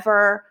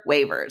 never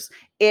wavers.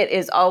 It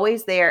is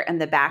always there in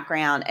the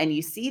background, and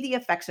you see the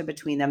affection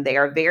between them. They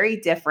are very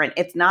different.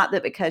 It's not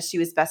that because she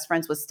was best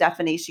friends with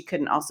Stephanie, she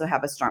couldn't also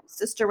have a strong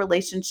sister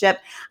relationship.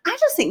 I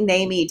just think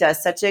Mamie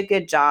does such a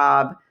good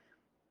job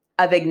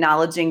of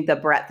acknowledging the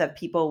breadth of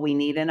people we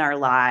need in our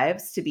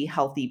lives to be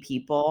healthy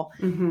people.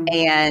 Mm-hmm.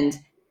 And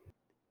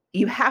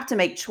you have to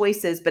make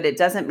choices, but it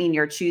doesn't mean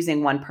you're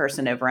choosing one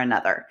person over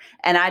another.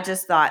 And I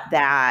just thought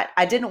that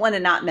I didn't want to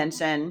not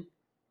mention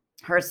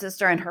her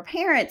sister and her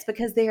parents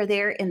because they are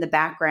there in the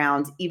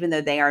background, even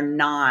though they are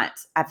not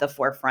at the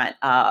forefront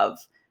of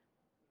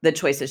the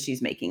choices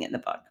she's making in the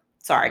book.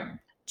 Sorry,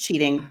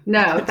 cheating.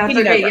 No, that's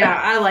okay. Yeah,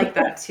 I like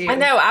that too. I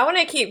know. I want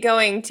to keep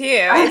going too.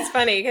 It's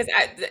funny because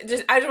I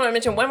just want to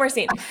mention one more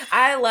scene.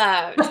 I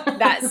loved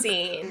that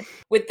scene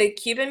with the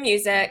Cuban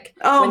music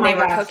when they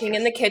were cooking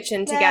in the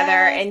kitchen together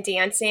and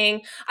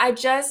dancing. I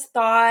just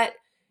thought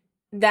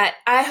that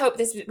I hope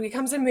this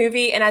becomes a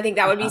movie, and I think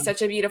that would be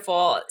such a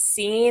beautiful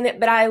scene.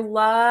 But I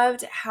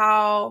loved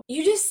how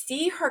you just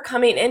see her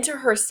coming into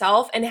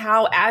herself and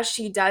how as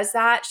she does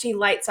that, she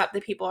lights up the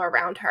people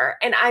around her.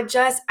 And I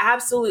just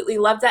absolutely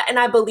loved that. And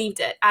I believed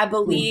it. I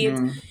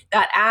believed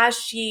that as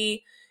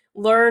she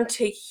learned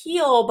to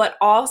heal, but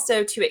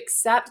also to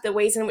accept the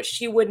ways in which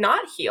she would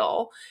not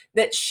heal,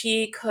 that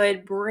she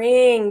could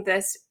bring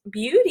this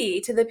beauty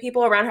to the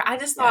people around her. I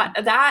just thought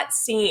that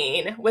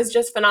scene was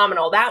just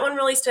phenomenal. That one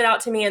really stood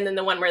out to me. And then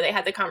the one where they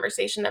had the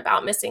conversation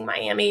about missing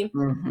Miami.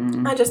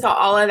 I just thought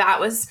all of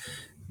that was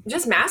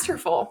just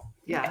masterful.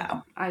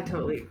 Yeah, I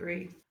totally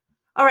agree.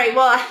 All right.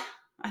 Well,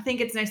 I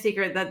think it's no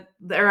secret that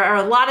there are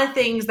a lot of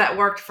things that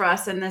worked for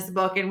us in this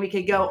book, and we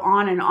could go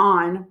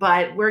on,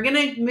 but we're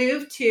going to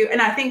move to,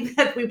 and I think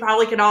that we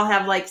probably could all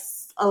have like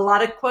a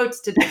lot of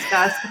quotes to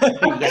discuss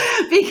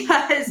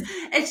because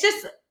it's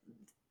just,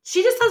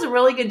 she just does a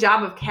really good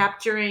job of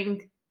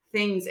capturing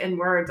things in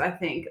words, I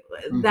think,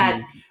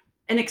 that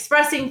and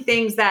expressing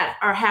things that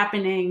are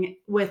happening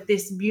with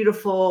this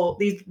beautiful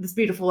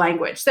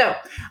language. So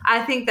I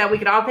think that we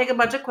could all pick a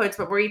bunch of quotes,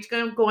 but we're each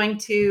going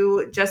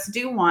to just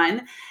do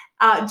one.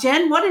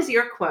 Jen, what is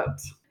your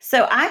quote?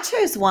 So I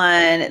chose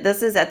one.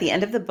 This is at the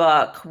end of the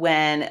book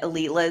when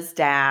Leela's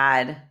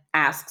dad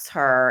asks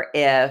her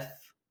if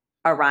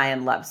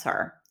Orion loves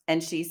her.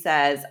 And she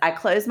says, "I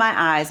close my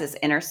eyes as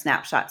inner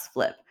snapshots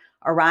flip.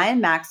 Orion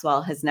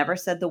Maxwell has never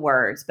said the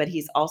words, but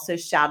he's also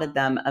shouted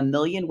them a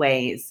million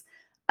ways,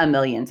 a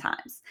million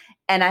times."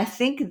 And I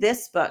think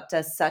this book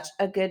does such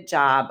a good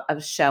job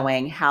of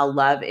showing how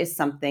love is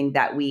something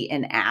that we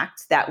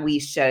enact, that we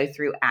show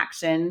through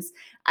actions.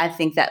 I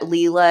think that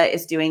Leela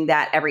is doing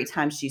that every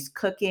time she's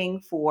cooking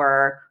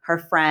for her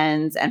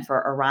friends and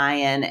for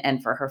Orion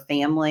and for her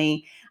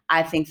family.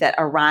 I think that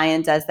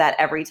Orion does that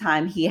every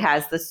time he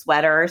has the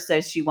sweater so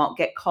she won't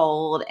get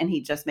cold, and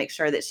he just makes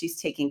sure that she's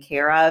taken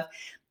care of.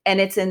 And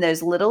it's in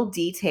those little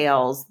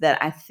details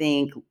that I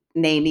think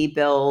Mamie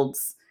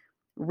builds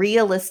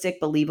realistic,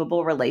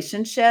 believable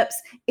relationships.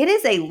 It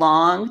is a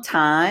long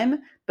time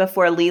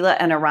before Leela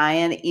and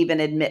Orion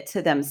even admit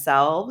to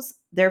themselves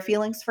their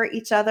feelings for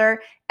each other.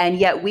 And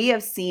yet we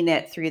have seen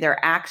it through their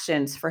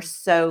actions for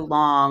so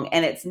long.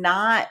 And it's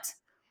not,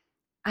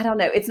 I don't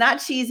know, it's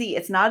not cheesy.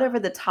 It's not over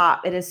the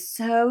top. It is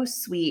so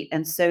sweet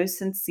and so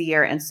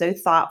sincere and so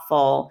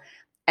thoughtful.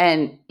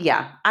 And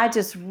yeah, I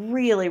just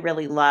really,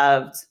 really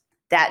loved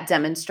that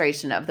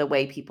demonstration of the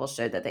way people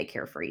show that they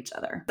care for each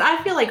other.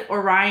 I feel like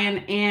Orion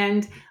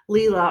and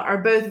Leela are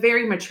both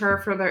very mature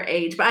for their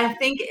age, but I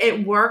think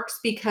it works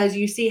because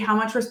you see how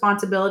much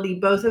responsibility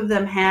both of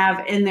them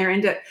have in their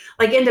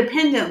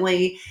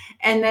independently.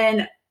 And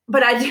then,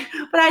 while I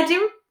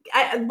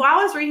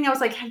was reading, I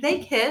was like, have they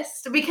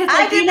kissed? Because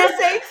I did the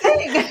same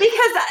thing.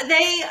 Because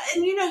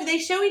they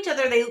show each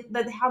other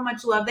how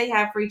much love they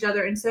have for each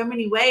other in so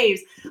many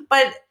ways.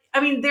 But I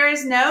mean, there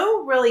is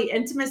no really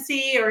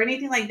intimacy or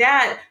anything like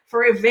that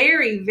for a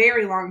very,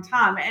 very long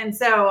time. And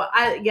so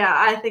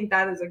I think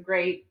that is a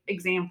great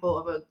example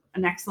of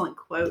an excellent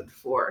quote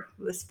for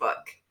this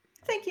book.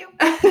 Thank you.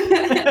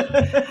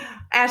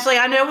 Ashley,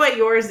 I know what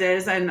yours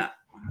is, and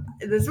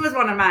this was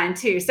one of mine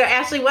too. So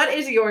Ashley, what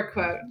is your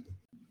quote?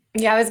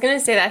 Yeah, I was going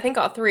to say that I think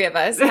all three of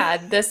us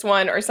had this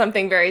one or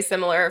something very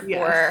similar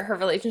for her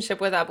relationship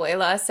with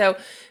Abuela. So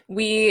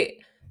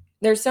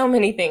there's so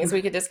many things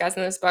we could discuss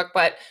in this book,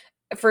 but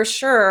for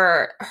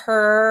sure,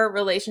 her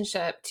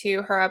relationship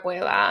to her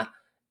Abuela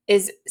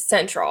is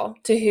central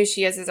to who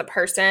she is as a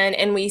person.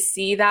 And we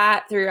see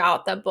that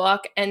throughout the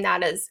book. And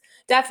that is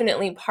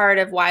definitely part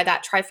of why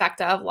that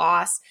trifecta of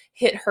loss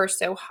hit her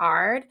so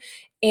hard.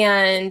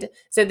 And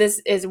so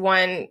this is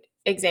one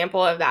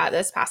example of that,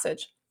 this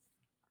passage.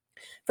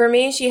 "For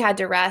me, she had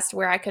to rest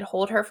where I could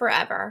hold her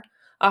forever,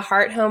 a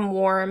heart home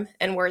warm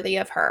and worthy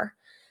of her.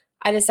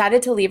 I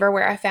decided to leave her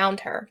where I found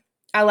her.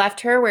 I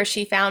left her where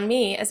she found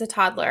me as a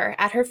toddler,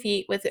 at her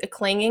feet with a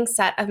clanging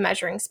set of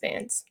measuring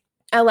spoons.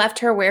 I left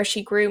her where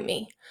she grew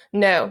me.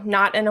 No,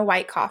 not in a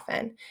white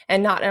coffin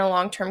and not in a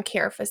long-term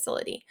care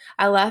facility.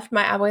 I left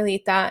my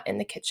abuelita in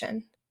the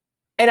kitchen.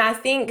 And I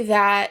think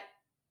that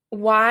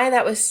why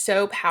that was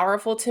so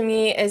powerful to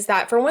me is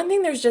that, for one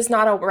thing, there's just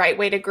not a right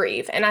way to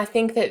grieve. And I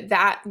think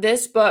that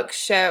this book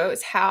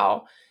shows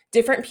how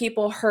different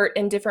people hurt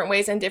in different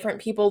ways and different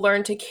people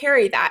learn to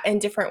carry that in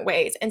different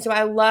ways. And so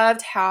I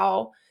loved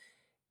how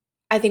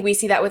I think we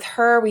see that with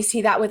her. We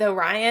see that with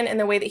Orion and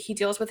the way that he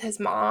deals with his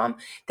mom,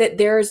 that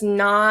there's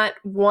not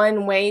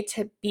one way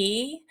to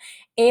be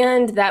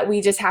and that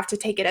we just have to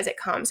take it as it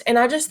comes. And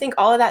I just think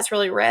all of that's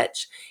really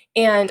rich.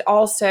 And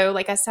also,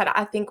 like I said,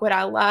 I think what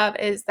I love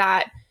is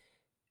that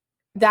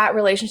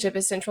relationship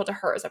is central to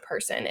her as a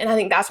person. And I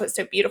think that's what's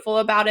so beautiful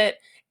about it.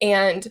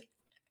 And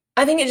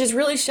I think it just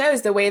really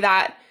shows the way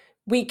that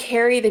we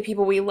carry the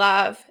people we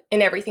love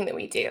in everything that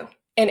we do.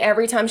 And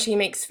every time she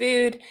makes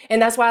food,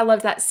 and that's why I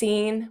love that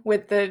scene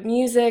with the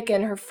music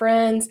and her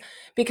friends,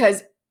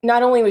 because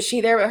not only was she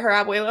there, but her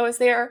abuela was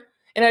there.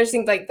 And I just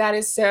think like that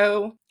is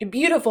so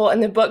beautiful.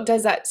 And the book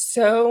does that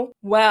so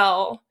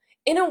well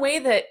in a way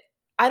that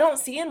I don't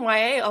see in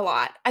YA a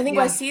lot. I think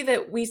I see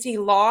that we see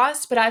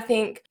loss, but I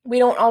think we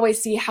don't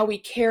always see how we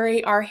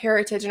carry our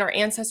heritage and our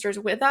ancestors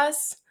with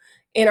us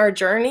in our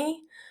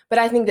journey. But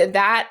I think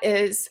that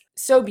is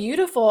so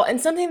beautiful and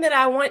something that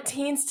I want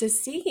teens to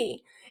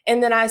see.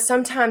 And then I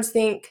sometimes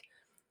think,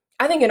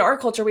 I think in our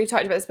culture, we've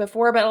talked about this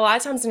before, but a lot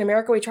of times in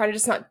America, we try to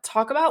just not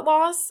talk about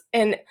loss.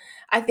 And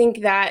I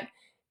think that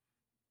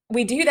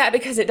we do that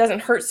because it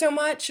doesn't hurt so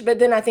much. But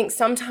then I think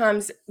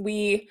sometimes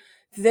we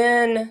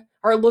then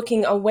are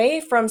looking away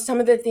from some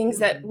of the things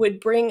that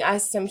would bring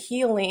us some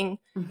healing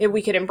if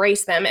we could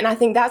embrace them. And I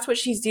think that's what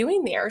she's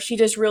doing there. She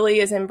just really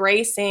is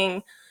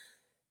embracing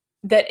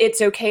that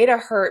it's okay to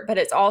hurt, but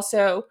it's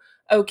also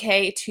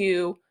okay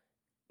to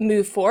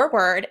move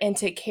forward and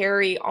to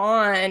carry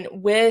on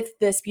with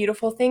this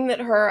beautiful thing that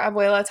her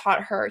abuela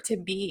taught her to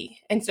be.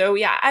 And so,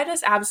 yeah, I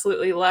just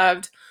absolutely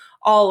loved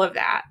all of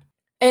that.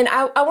 And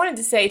I wanted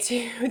to say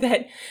too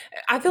that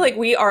I feel like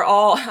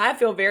I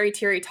feel very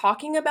teary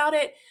talking about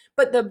it,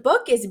 but the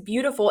book is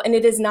beautiful and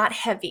it is not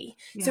heavy.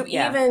 So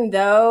even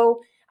though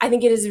I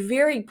think it is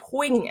very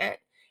poignant,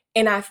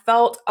 and I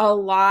felt a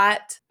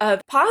lot of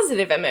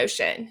positive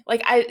emotion.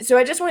 So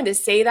I just wanted to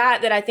say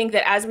that I think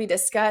that as we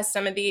discuss,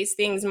 some of these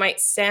things might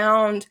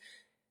sound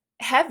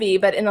heavy,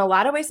 but in a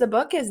lot of ways, the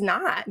book is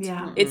not.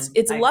 Yeah. It's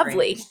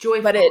lovely. It's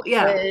joyful. But it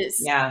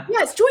is. Yeah,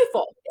 it's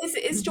joyful.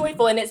 It's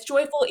joyful, and it's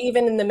joyful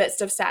even in the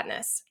midst of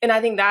sadness. And I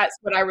think that's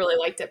what I really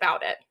liked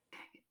about it.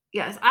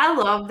 Yes, I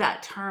love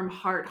that term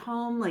heart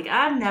home. Like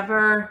I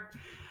never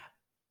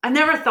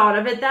thought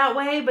of it that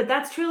way, but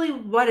that's truly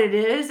what it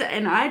is.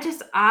 And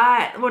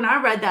when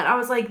I read that, I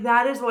was like,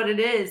 that is what it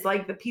is.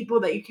 Like the people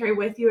that you carry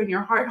with you in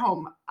your heart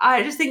home.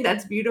 I just think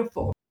that's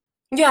beautiful.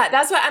 Yeah,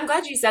 I'm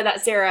glad you said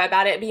that, Sarah,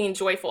 about it being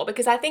joyful,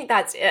 because I think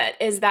that's it,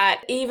 is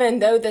that even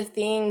though the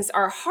things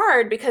are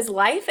hard, because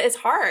life is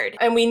hard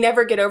and we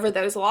never get over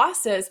those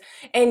losses,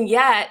 and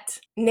yet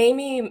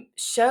Nami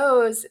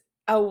shows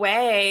a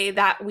way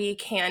that we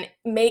can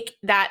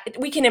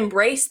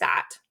embrace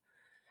that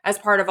as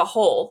part of a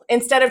whole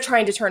instead of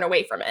trying to turn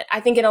away from it. I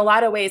think in a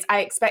lot of ways,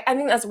 I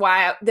think that's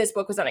why this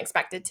book was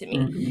unexpected to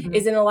me,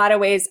 is in a lot of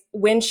ways,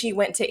 when she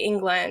went to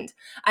England,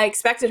 I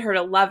expected her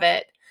to love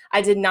it.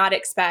 I did not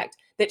expect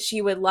that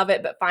she would love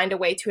it, but find a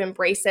way to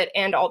embrace it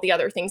and all the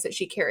other things that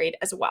she carried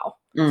as well.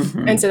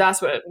 And so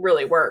that's what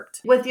really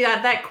worked. With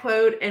that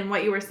quote and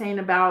what you were saying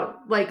about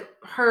like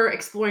her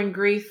exploring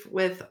grief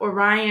with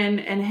Orion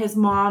and his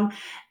mom,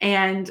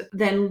 and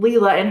then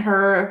Leela and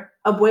her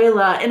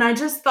abuela. And I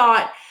just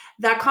thought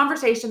that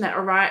conversation that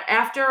Orion,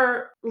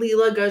 after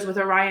Leela goes with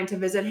Orion to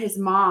visit his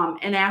mom,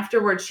 and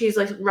afterwards she's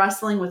like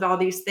wrestling with all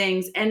these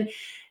things, and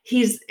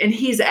he's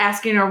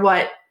asking her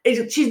what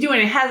she's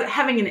doing,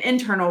 having an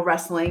internal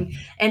wrestling,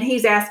 and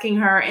he's asking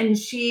her, and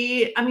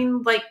she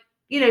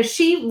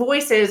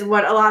voices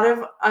what a lot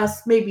of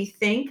us maybe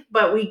think,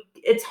 but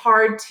it's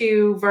hard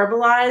to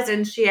verbalize.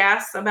 And she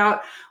asks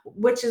about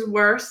which is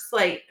worse,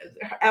 like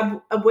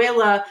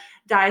abuela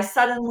dies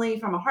suddenly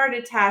from a heart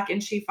attack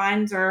and she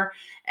finds her,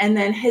 and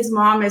then his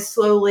mom he's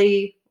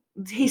slowly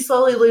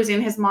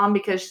losing his mom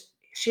because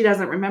she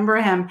doesn't remember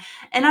him.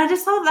 And I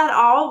just thought that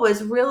all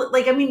was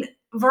really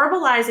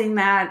verbalizing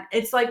that.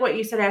 It's like what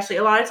you said, Ashley.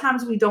 A lot of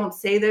times we don't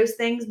say those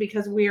things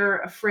because we're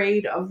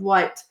afraid of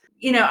what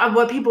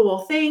people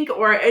will think,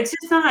 or it's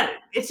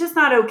just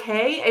not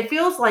okay. It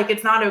feels like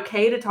it's not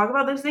okay to talk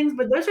about those things,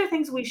 but those are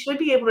things we should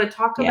be able to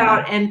talk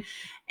about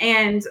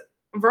and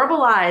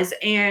verbalize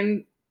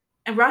and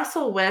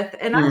wrestle with.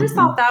 And I just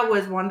thought that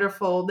was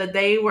wonderful that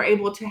they were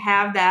able to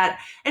have that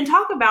and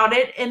talk about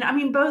it. And I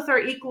mean, both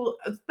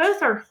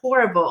are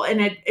horrible.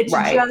 And it's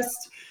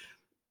just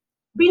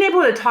being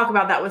able to talk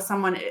about that with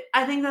someone.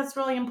 I think that's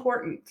really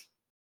important.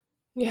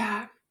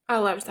 Yeah, I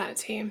loved that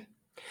too.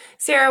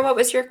 Sarah, what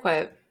was your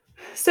quote?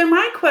 So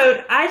my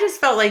quote, I just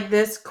felt like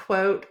this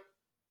quote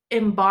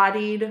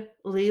embodied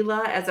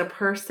Leela as a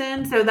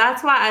person. So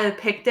that's why I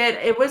picked it.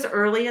 It was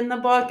early in the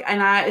book, and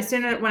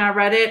when I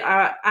read it,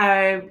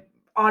 I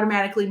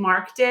automatically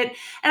marked it.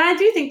 And I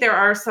do think there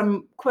are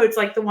some quotes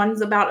like the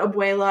ones about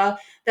Abuela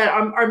that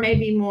are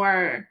maybe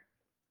more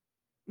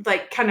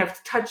like kind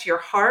of touch your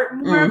heart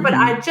more. But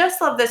I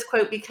just love this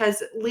quote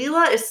because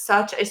Leela is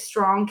such a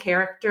strong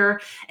character,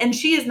 and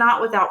she is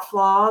not without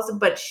flaws,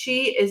 but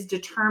she is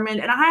determined.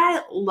 And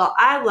I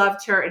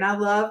loved her, and I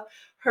love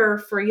her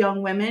for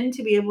young women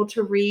to be able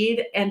to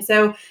read. And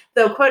so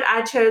the quote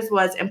I chose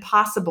was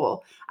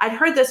impossible. I'd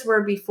heard this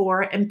word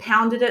before and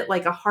pounded it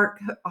like a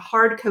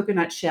hard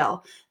coconut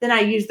shell. Then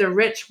I used the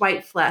rich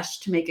white flesh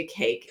to make a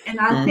cake. And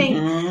I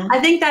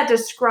think that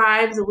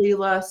describes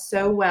Leela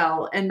so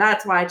well, and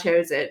that's why I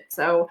chose it.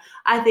 So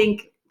I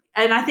think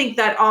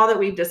that all that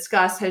we've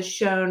discussed has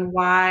shown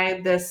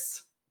why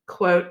this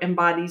quote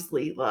embodies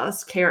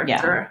Leela's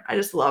character. I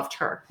just loved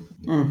her.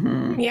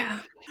 Yeah.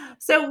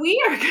 So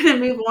we are going to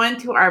move on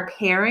to our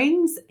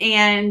pairings.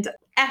 And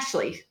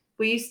Ashley,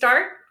 will you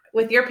start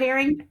with your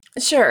pairing?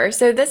 Sure.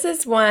 So this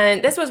was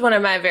one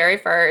of my very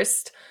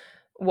first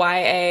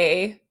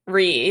YA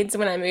reads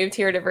when I moved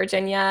here to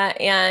Virginia,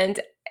 and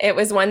it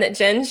was one that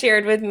Jen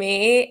shared with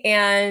me,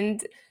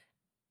 and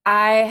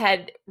I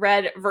had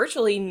read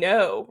virtually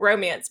no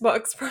romance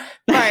books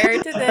prior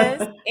to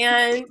this,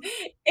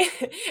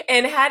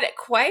 and had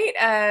quite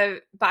a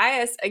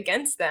bias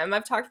against them.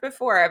 I've talked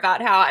before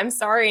about how I'm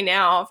sorry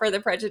now for the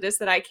prejudice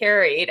that I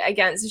carried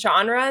against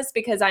genres,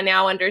 because I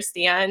now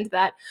understand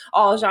that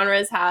all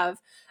genres have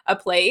a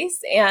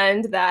place,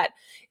 and that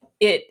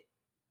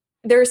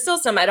there's still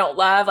some I don't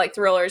love, like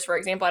thrillers, for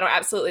example, I don't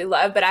absolutely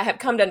love, but I have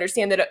come to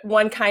understand that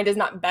one kind is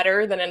not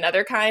better than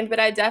another kind. But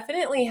I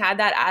definitely had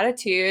that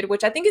attitude,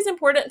 which I think is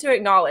important to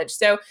acknowledge.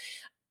 So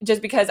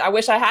just because I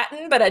wish I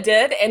hadn't, but I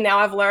did, and now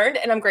I've learned,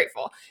 and I'm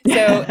grateful.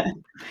 So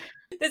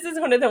this is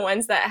one of the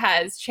ones that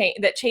has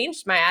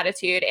changed my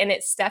attitude, and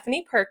it's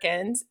Stephanie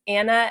Perkins,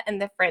 Anna and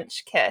the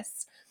French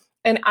Kiss.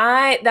 And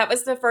that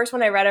was the first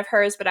one I read of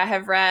hers, but I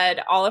have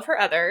read all of her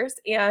others.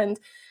 And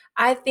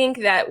I think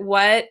that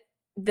what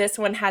this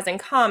one has in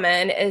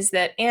common is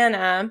that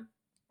Anna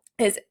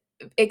is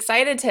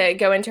excited to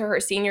go into her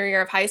senior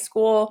year of high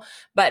school,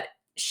 but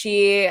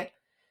she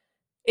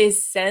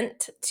is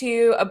sent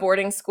to a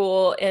boarding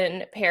school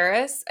in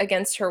Paris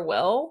against her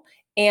will,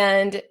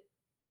 and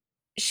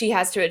she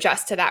has to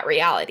adjust to that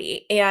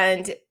reality.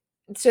 And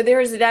so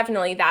there's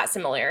definitely that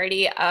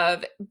similarity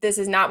of this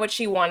is not what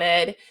she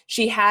wanted.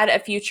 She had a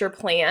future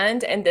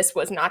planned, and this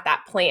was not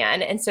that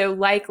plan. And so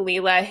like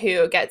Leela,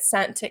 who gets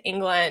sent to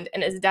England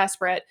and is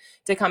desperate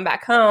to come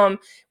back home,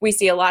 we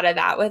see a lot of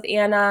that with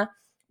Anna.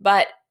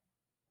 But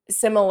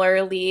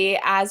similarly,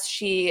 as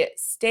she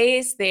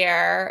stays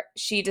there,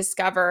 she meets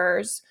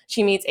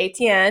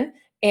Etienne,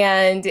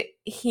 and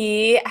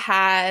he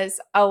has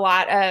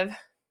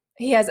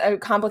a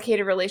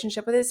complicated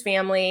relationship with his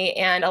family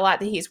and a lot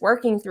that he's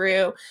working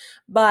through.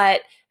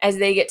 But as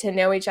they get to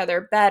know each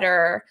other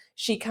better,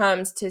 she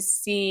comes to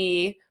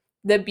see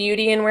the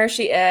beauty in where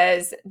she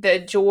is, the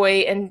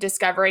joy in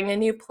discovering a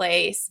new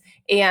place.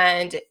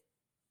 And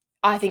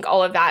I think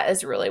all of that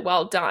is really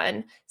well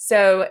done.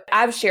 So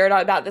I've shared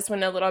about this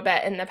one a little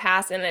bit in the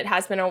past, and it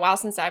has been a while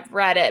since I've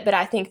read it, but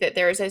I think that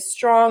there's a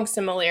strong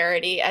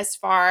similarity as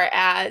far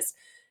as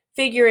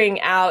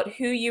figuring out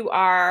who you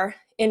are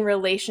in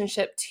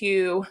relationship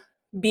to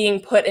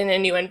being put in a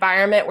new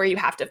environment where you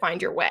have to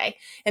find your way.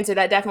 And so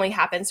that definitely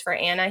happens for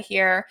Anna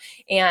here.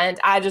 And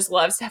I just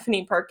love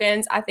Stephanie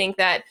Perkins. I think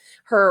that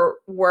her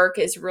work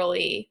is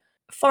really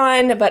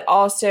fun, but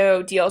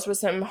also deals with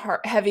some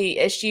heavy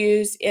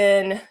issues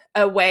in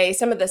a way.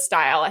 Some of the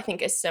style I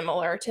think is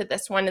similar to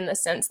this one in the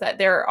sense that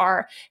there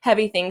are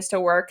heavy things to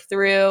work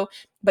through,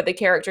 but the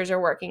characters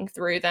are working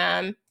through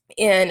them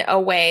in a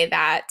way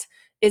that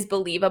is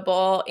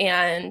believable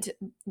and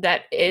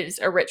that is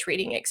a rich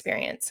reading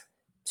experience.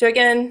 So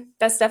again,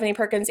 that's Stephanie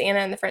Perkins, Anna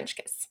and the French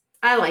Kiss.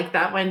 I like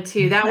that one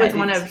too. That was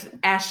one of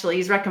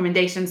Ashley's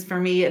recommendations for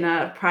me in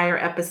a prior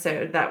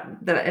episode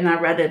and I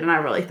read it, and I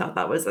really thought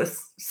that was a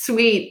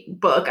sweet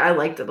book. I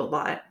liked it a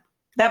lot.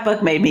 That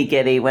book made me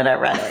giddy when I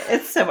read it.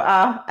 It's so,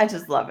 I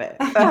just love it.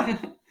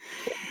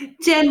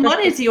 Jen,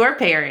 what is your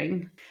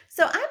pairing?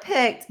 So I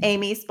picked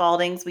Amy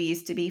Spalding's We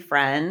Used to Be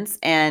Friends,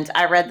 and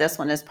I read this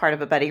one as part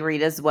of a buddy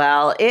read as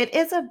well. It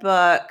is a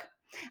book.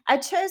 I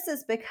chose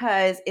this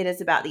because it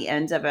is about the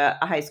end of a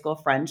high school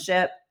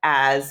friendship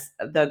as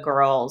the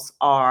girls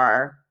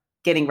are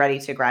getting ready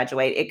to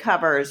graduate. It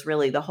covers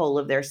really the whole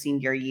of their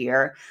senior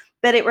year,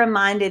 but it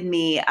reminded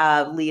me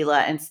of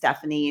Leela and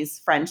Stephanie's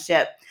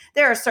friendship.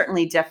 There are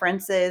certainly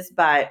differences,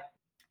 but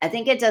I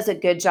think it does a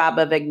good job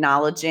of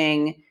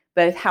acknowledging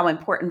both how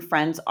important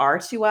friends are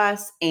to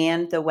us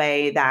and the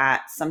way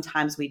that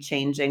sometimes we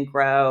change and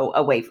grow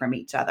away from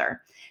each other.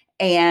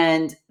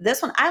 And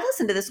this one, I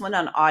listened to this one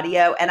on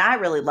audio and I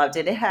really loved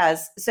it.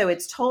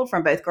 It's told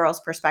from both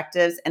girls'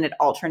 perspectives and it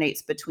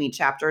alternates between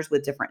chapters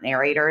with different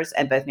narrators,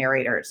 and both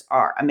narrators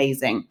are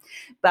amazing.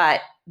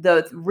 But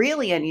the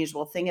really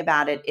unusual thing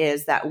about it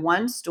is that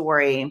one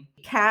story,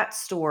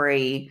 Kat's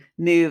story,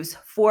 moves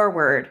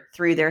forward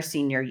through their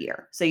senior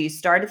year. So you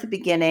start at the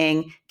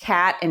beginning.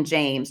 Kat and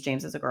James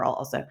is a girl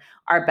also,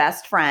 are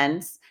best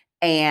friends.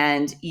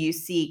 and you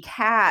see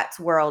Kat's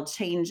world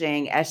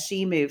changing as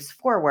she moves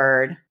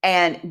forward.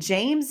 And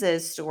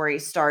James's story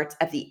starts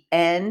at the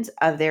end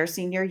of their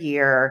senior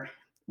year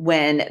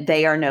when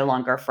they are no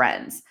longer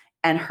friends,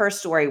 and her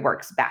story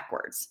works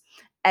backwards.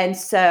 And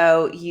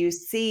so you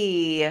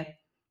see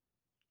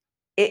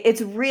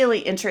it's really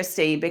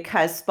interesting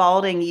because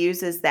Spalding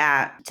uses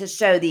that to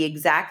show the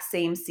exact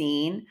same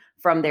scene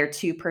from their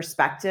two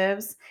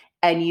perspectives.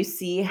 And you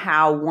see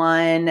how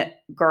one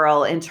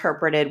girl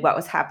interpreted what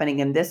was happening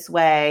in this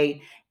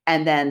way,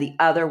 and then the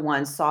other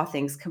one saw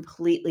things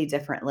completely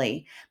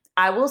differently.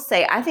 I will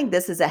say, I think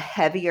this is a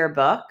heavier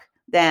book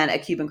than A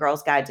Cuban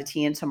Girl's Guide to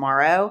Tea and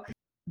Tomorrow.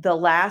 The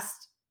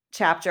last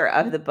chapter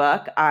of the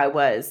book, I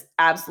was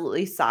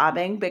absolutely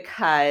sobbing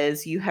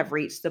because you have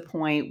reached the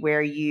point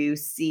where you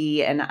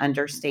see and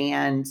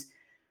understand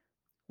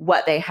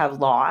what they have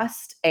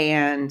lost.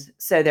 And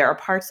so there are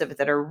parts of it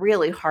that are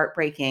really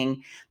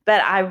heartbreaking,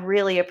 but I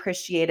really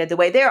appreciated the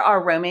way there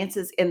are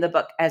romances in the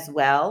book as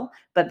well,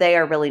 but they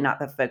are really not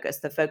the focus.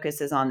 The focus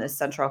is on this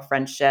central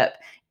friendship.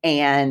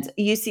 And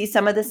you see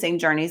some of the same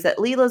journeys that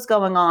Leela's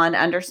going on,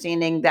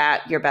 understanding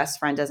that your best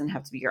friend doesn't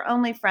have to be your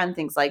only friend,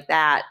 things like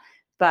that.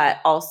 But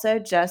also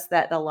just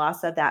that the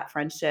loss of that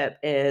friendship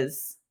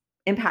is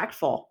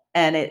impactful.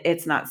 And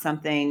it's not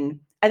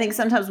something, I think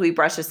sometimes we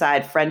brush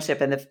aside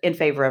friendship in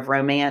favor of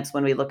romance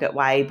when we look at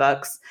YA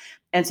books.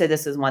 And so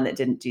this is one that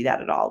didn't do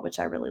that at all, which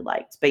I really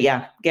liked. But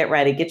yeah, get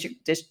ready, get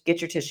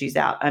your tissues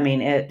out. I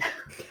mean, it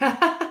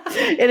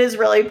is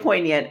really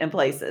poignant in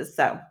places.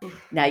 So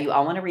now you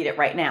all want to read it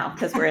right now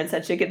because we're in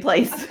such a good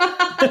place.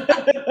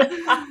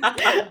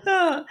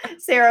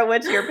 Sarah,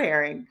 what's your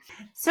pairing?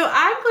 So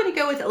I'm going to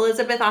go with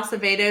Elizabeth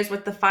Acevedo's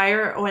With the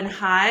Fire on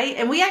High.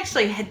 And we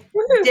actually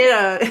did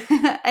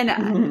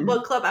a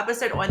book club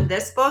episode on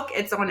this book.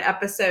 It's on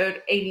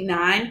episode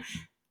 89.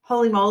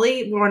 Holy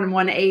moly, we're on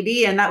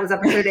 180 and that was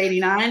episode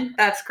 89.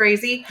 That's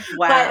crazy.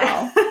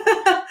 Wow.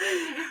 But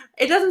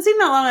it doesn't seem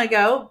that long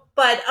ago.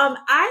 But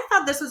I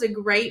thought this was a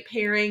great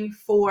pairing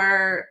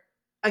for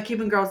A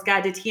Cuban Girl's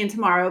Guide to Tea and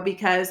Tomorrow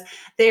because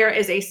there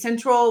is a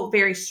central,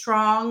 very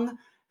strong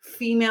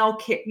female,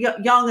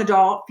 young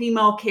adult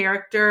female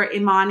character,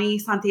 Imani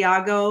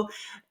Santiago,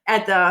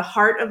 at the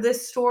heart of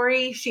this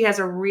story. She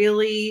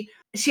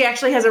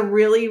actually has a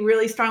really,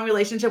 really strong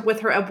relationship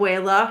with her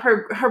abuela.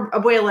 Her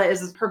abuela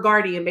is her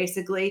guardian,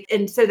 basically.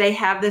 And so they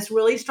have this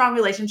really strong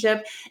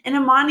relationship. And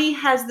Imani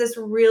has this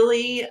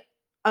really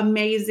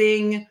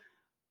amazing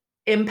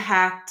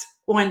impact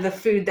on the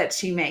food that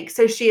she makes.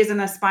 So she is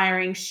an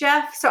aspiring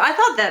chef. So I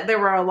thought that there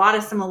were a lot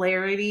of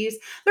similarities.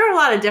 There are a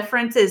lot of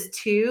differences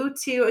too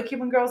to A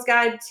Cuban Girl's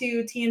Guide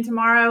to Tea and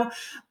Tomorrow,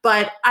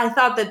 but I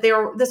thought that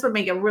this would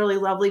make a really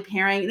lovely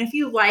pairing. And if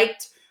you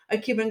liked A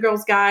Cuban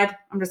Girl's Guide,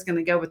 I'm just going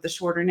to go with the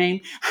shorter name.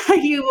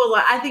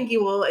 I think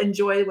you will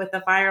enjoy With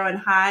the Fire on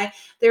High.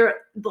 There,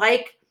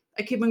 like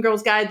A Cuban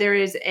Girl's Guide, there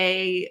is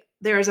a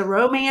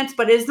romance,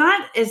 but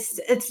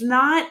it's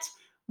not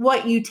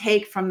what you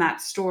take from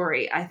that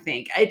story. I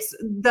think it's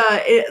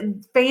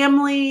the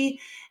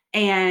family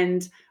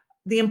and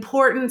the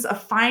importance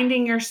of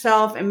finding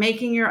yourself and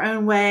making your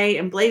own way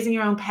and blazing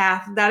your own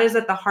path. That is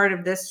at the heart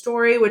of this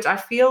story, which I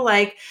feel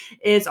like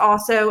is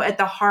also at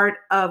the heart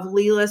of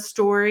Leela's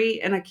story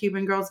in A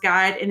Cuban Girl's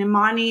Guide. And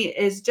Imani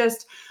is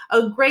just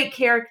a great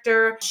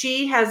character.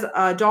 She has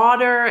a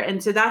daughter,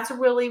 and so that's a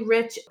really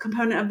rich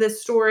component of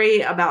this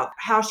story about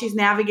how she's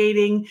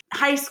navigating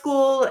high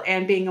school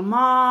and being a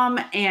mom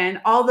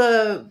and all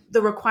the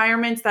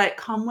requirements that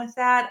come with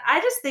that. I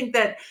just think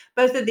that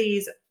both of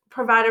these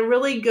provide a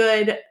really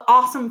good,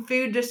 awesome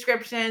food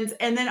descriptions,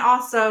 and then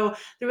also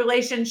the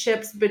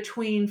relationships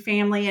between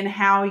family and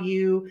how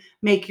you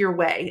make your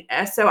way.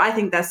 So I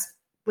think that's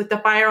With the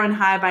Fire on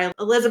High by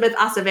Elizabeth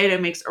Acevedo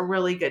makes a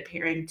really good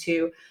pairing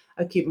to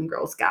A Cuban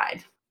Girl's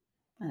Guide.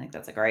 I think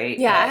that's a great.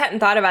 Yeah, I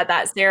hadn't thought about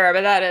that, Sarah,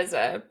 but that is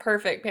a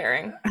perfect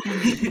pairing.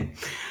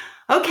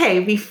 Okay,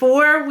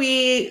 before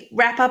we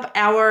wrap up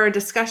our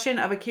discussion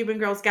of A Cuban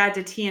Girl's Guide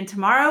to Tea and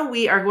Tomorrow,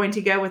 we are going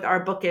to go with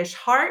our bookish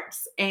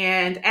hearts.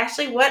 And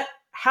Ashley,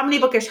 how many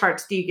bookish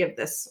hearts do you give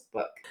this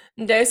book?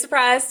 No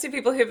surprise to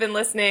people who've been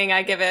listening.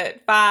 I give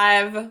it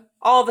 5,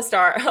 all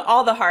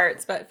the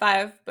hearts, but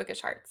 5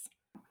 bookish hearts.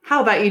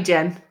 How about you,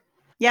 Jen?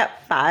 Yep,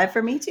 5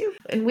 for me too.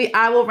 And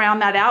I will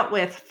round that out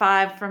with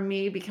 5 from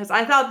me because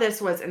I thought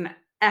this was an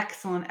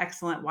excellent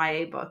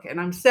YA book. And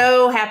I'm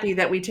so happy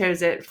that we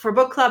chose it for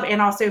book club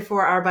and also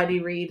for our buddy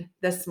read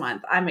this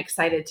month. I'm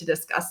excited to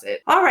discuss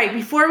it. All right,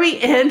 before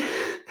we end,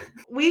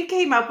 we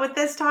came up with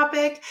this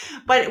topic,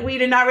 but we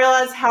did not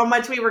realize how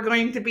much we were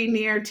going to be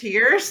near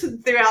tears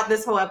throughout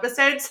this whole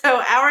episode.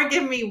 So our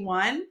Give Me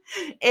One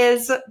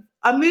is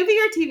a movie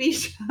or TV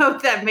show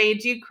that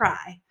made you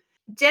cry.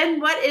 Jen,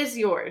 what is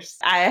yours?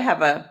 I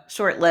have a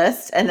short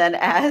list. And then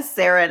as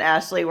Sarah and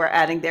Ashley were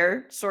adding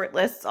their short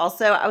lists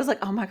also, I was like,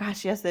 oh my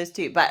gosh, yes, those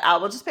two. But I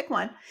will just pick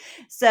one.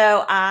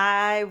 So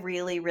I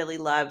really, really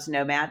loved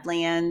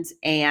Nomadland.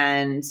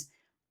 And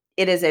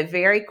It is a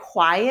very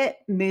quiet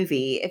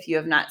movie if you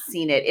have not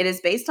seen it. It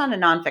is based on a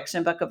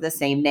nonfiction book of the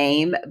same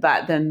name,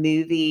 but the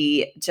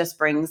movie just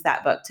brings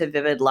that book to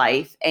vivid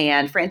life.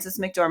 And Frances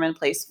McDormand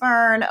plays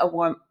Fern, a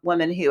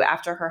woman who,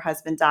 after her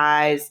husband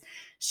dies,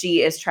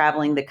 she is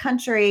traveling the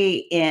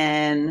country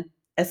in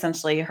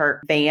essentially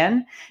her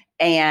van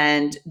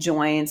and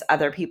joins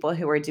other people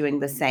who are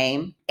doing the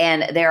same.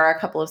 And there are a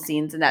couple of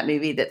scenes in that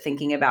movie that,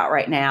 thinking about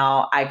right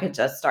now, I could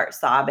just start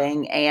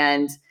sobbing.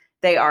 And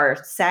they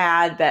are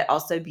sad, but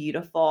also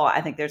beautiful. I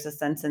think there's a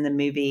sense in the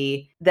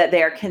movie that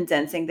they're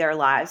condensing their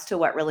lives to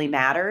what really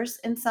matters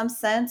in some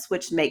sense,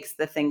 which makes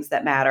the things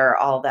that matter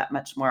all that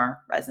much more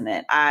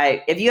resonant.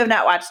 If you have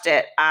not watched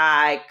it,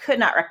 I could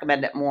not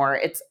recommend it more.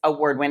 It's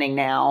award-winning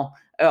now,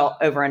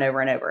 over and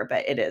over and over,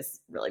 but it is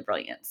really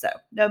brilliant. So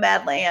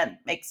Nomadland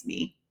makes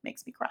me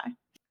cry.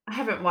 I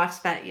haven't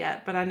watched that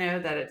yet, but I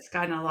know that it's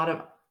gotten a lot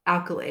of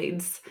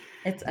accolades.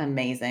 It's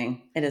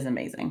amazing. It is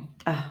amazing.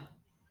 Oh.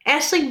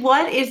 Ashley,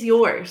 what is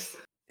yours?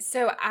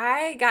 So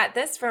I got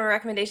this from a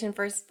recommendation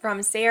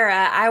from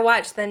Sarah. I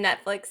watched the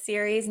Netflix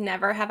series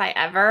Never Have I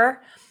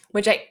Ever,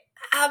 which I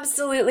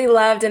absolutely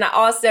loved. And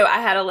I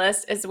had a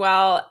list as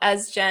well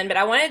as Jen, but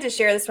I wanted to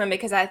share this one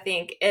because I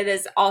think it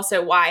is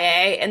also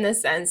YA in the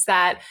sense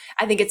that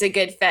I think it's a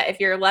good fit.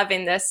 If you're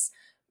loving this,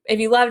 if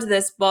you loved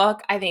this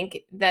book, I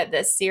think that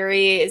this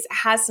series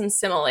has some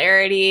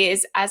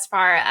similarities as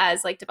far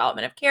as like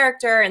development of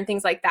character and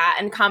things like that,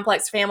 and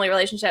complex family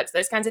relationships,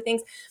 those kinds of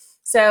things.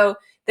 So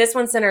this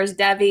one centers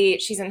Devi.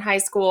 She's in high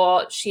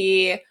school.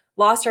 She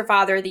lost her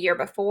father the year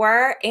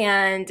before,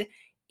 and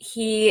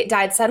he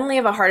died suddenly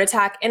of a heart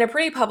attack in a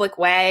pretty public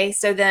way.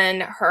 So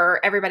then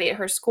everybody at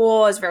her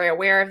school is very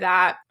aware of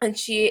that. And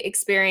she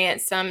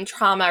experienced some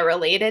trauma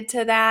related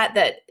to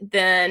that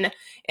then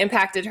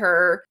impacted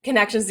her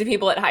connections to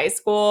people at high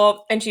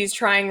school. And she's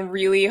trying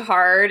really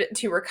hard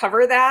to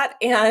recover that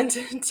and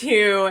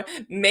to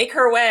make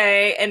her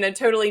way in a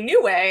totally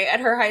new way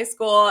at her high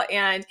school.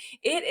 And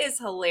it is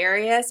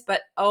hilarious,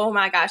 but oh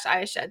my gosh,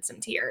 I shed some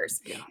tears.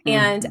 Yeah.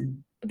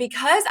 And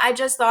because I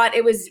just thought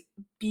it was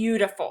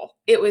beautiful.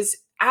 It was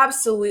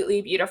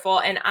absolutely beautiful.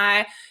 And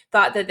I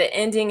thought that the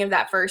ending of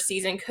that first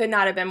season could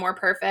not have been more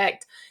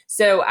perfect.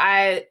 So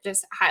I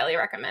just highly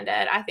recommend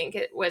it. I think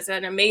it was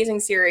an amazing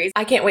series.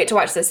 I can't wait to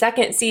watch the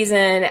second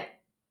season.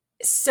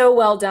 So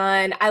well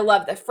done. I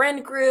love the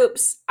friend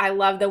groups. I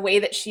love the way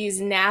that she's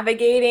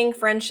navigating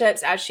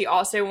friendships as she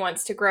also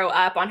wants to grow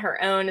up on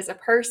her own as a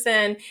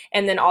person,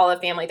 and then all the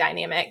family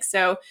dynamics.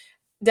 So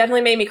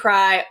definitely made me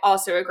cry.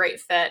 Also a great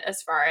fit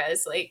as far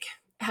as like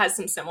has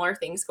some similar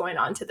things going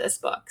on to this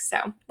book.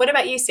 So what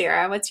about you,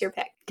 Sarah? What's your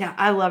pick? Yeah,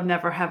 I love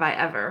Never Have I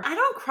Ever. I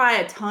don't cry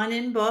a ton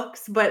in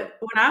books, but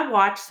when I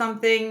watch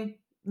something,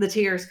 the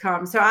tears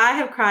come. So I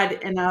have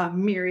cried in a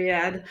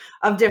myriad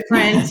of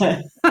different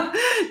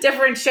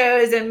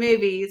shows and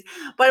movies.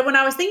 But when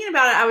I was thinking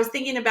about it, I was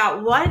thinking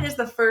about what is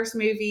the first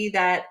movie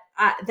that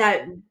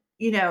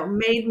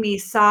made me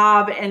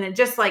sob, and it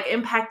just like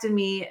impacted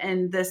me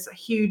in this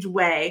huge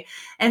way.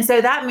 And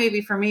so that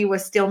movie for me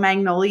was Steel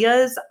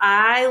Magnolias.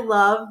 I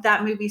love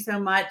that movie so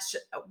much.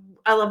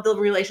 I love the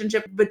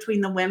relationship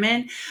between the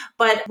women.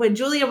 But when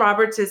Julia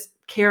Roberts'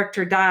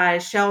 character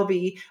dies,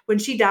 Shelby, when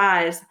she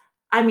dies,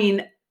 I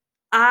mean,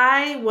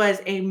 I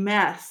was a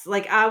mess.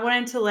 Like I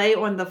wanted to lay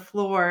on the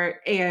floor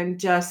and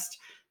just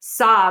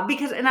sob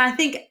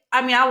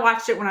I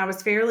watched it when I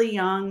was fairly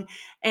young,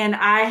 and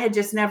I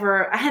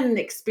hadn't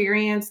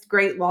experienced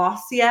great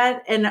loss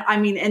yet. And I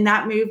mean, in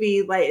that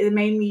movie, like it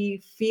made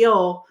me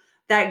feel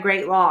that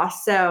great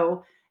loss.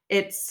 So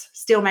it's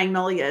Steel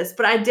Magnolias.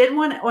 But I did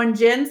one on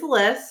Jen's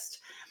list.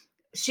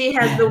 She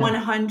has The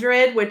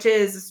 100, which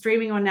is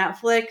streaming on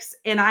Netflix.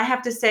 And I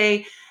have to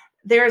say,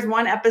 there's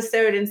one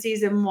episode in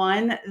season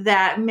 1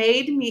 that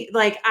made me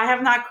I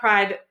have not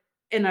cried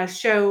in a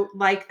show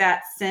like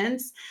that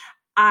since.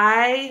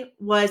 I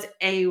was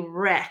a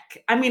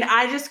wreck. I mean,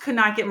 I just could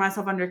not get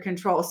myself under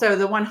control. So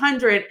The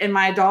 100 in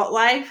my adult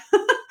life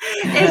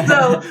is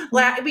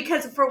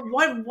because for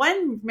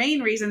one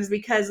main reason is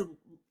because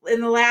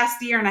in the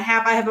last year and a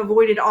half, I have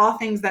avoided all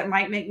things that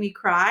might make me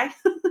cry.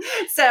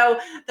 So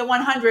The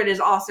 100 is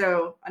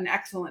also an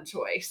excellent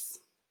choice.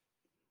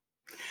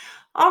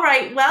 All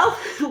right. Well,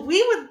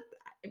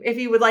 if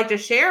you would like to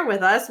share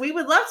with us, we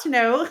would love to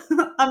know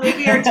a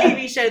movie or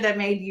TV show that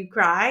made you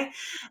cry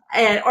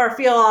or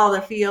feel all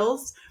the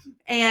feels.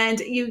 And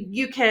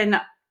you can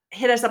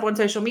hit us up on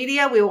social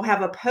media. We will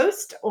have a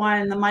post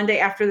on the Monday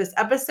after this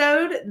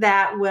episode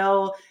that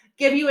will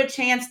give you a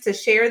chance to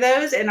share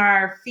those in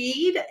our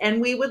feed.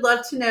 And we would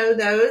love to know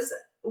those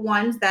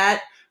ones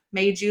that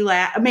made you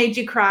laugh, made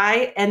you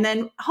cry. And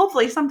then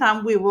hopefully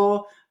sometime we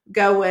will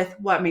go with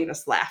what made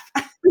us laugh.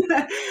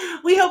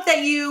 We hope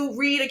that you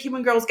read A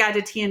Cuban Girl's Guide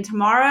to Tea and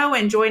Tomorrow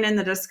and join in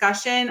the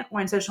discussion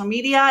on social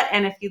media.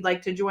 And if you'd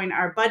like to join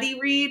our buddy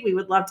read, we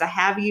would love to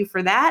have you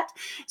for that.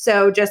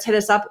 So just hit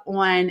us up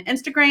on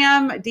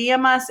Instagram,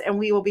 DM us, and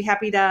we will be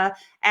happy to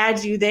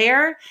add you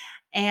there.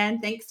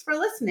 And thanks for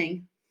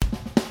listening.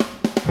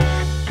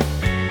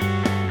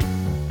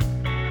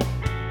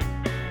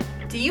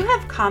 Do you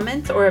have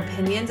comments or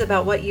opinions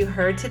about what you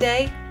heard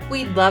today?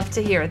 We'd love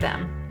to hear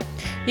them.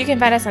 You can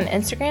find us on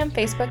Instagram,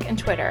 Facebook, and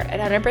Twitter at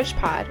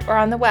UnabridgedPod or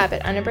on the web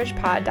at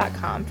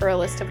unabridgedpod.com for a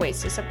list of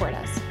ways to support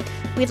us.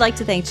 We'd like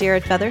to thank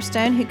Jared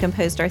Featherstone, who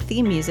composed our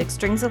theme music,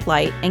 Strings of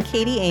Light, and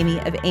Katie Amy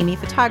of Amy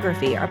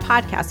Photography, our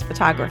podcast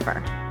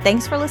photographer.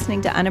 Thanks for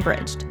listening to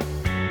Unabridged.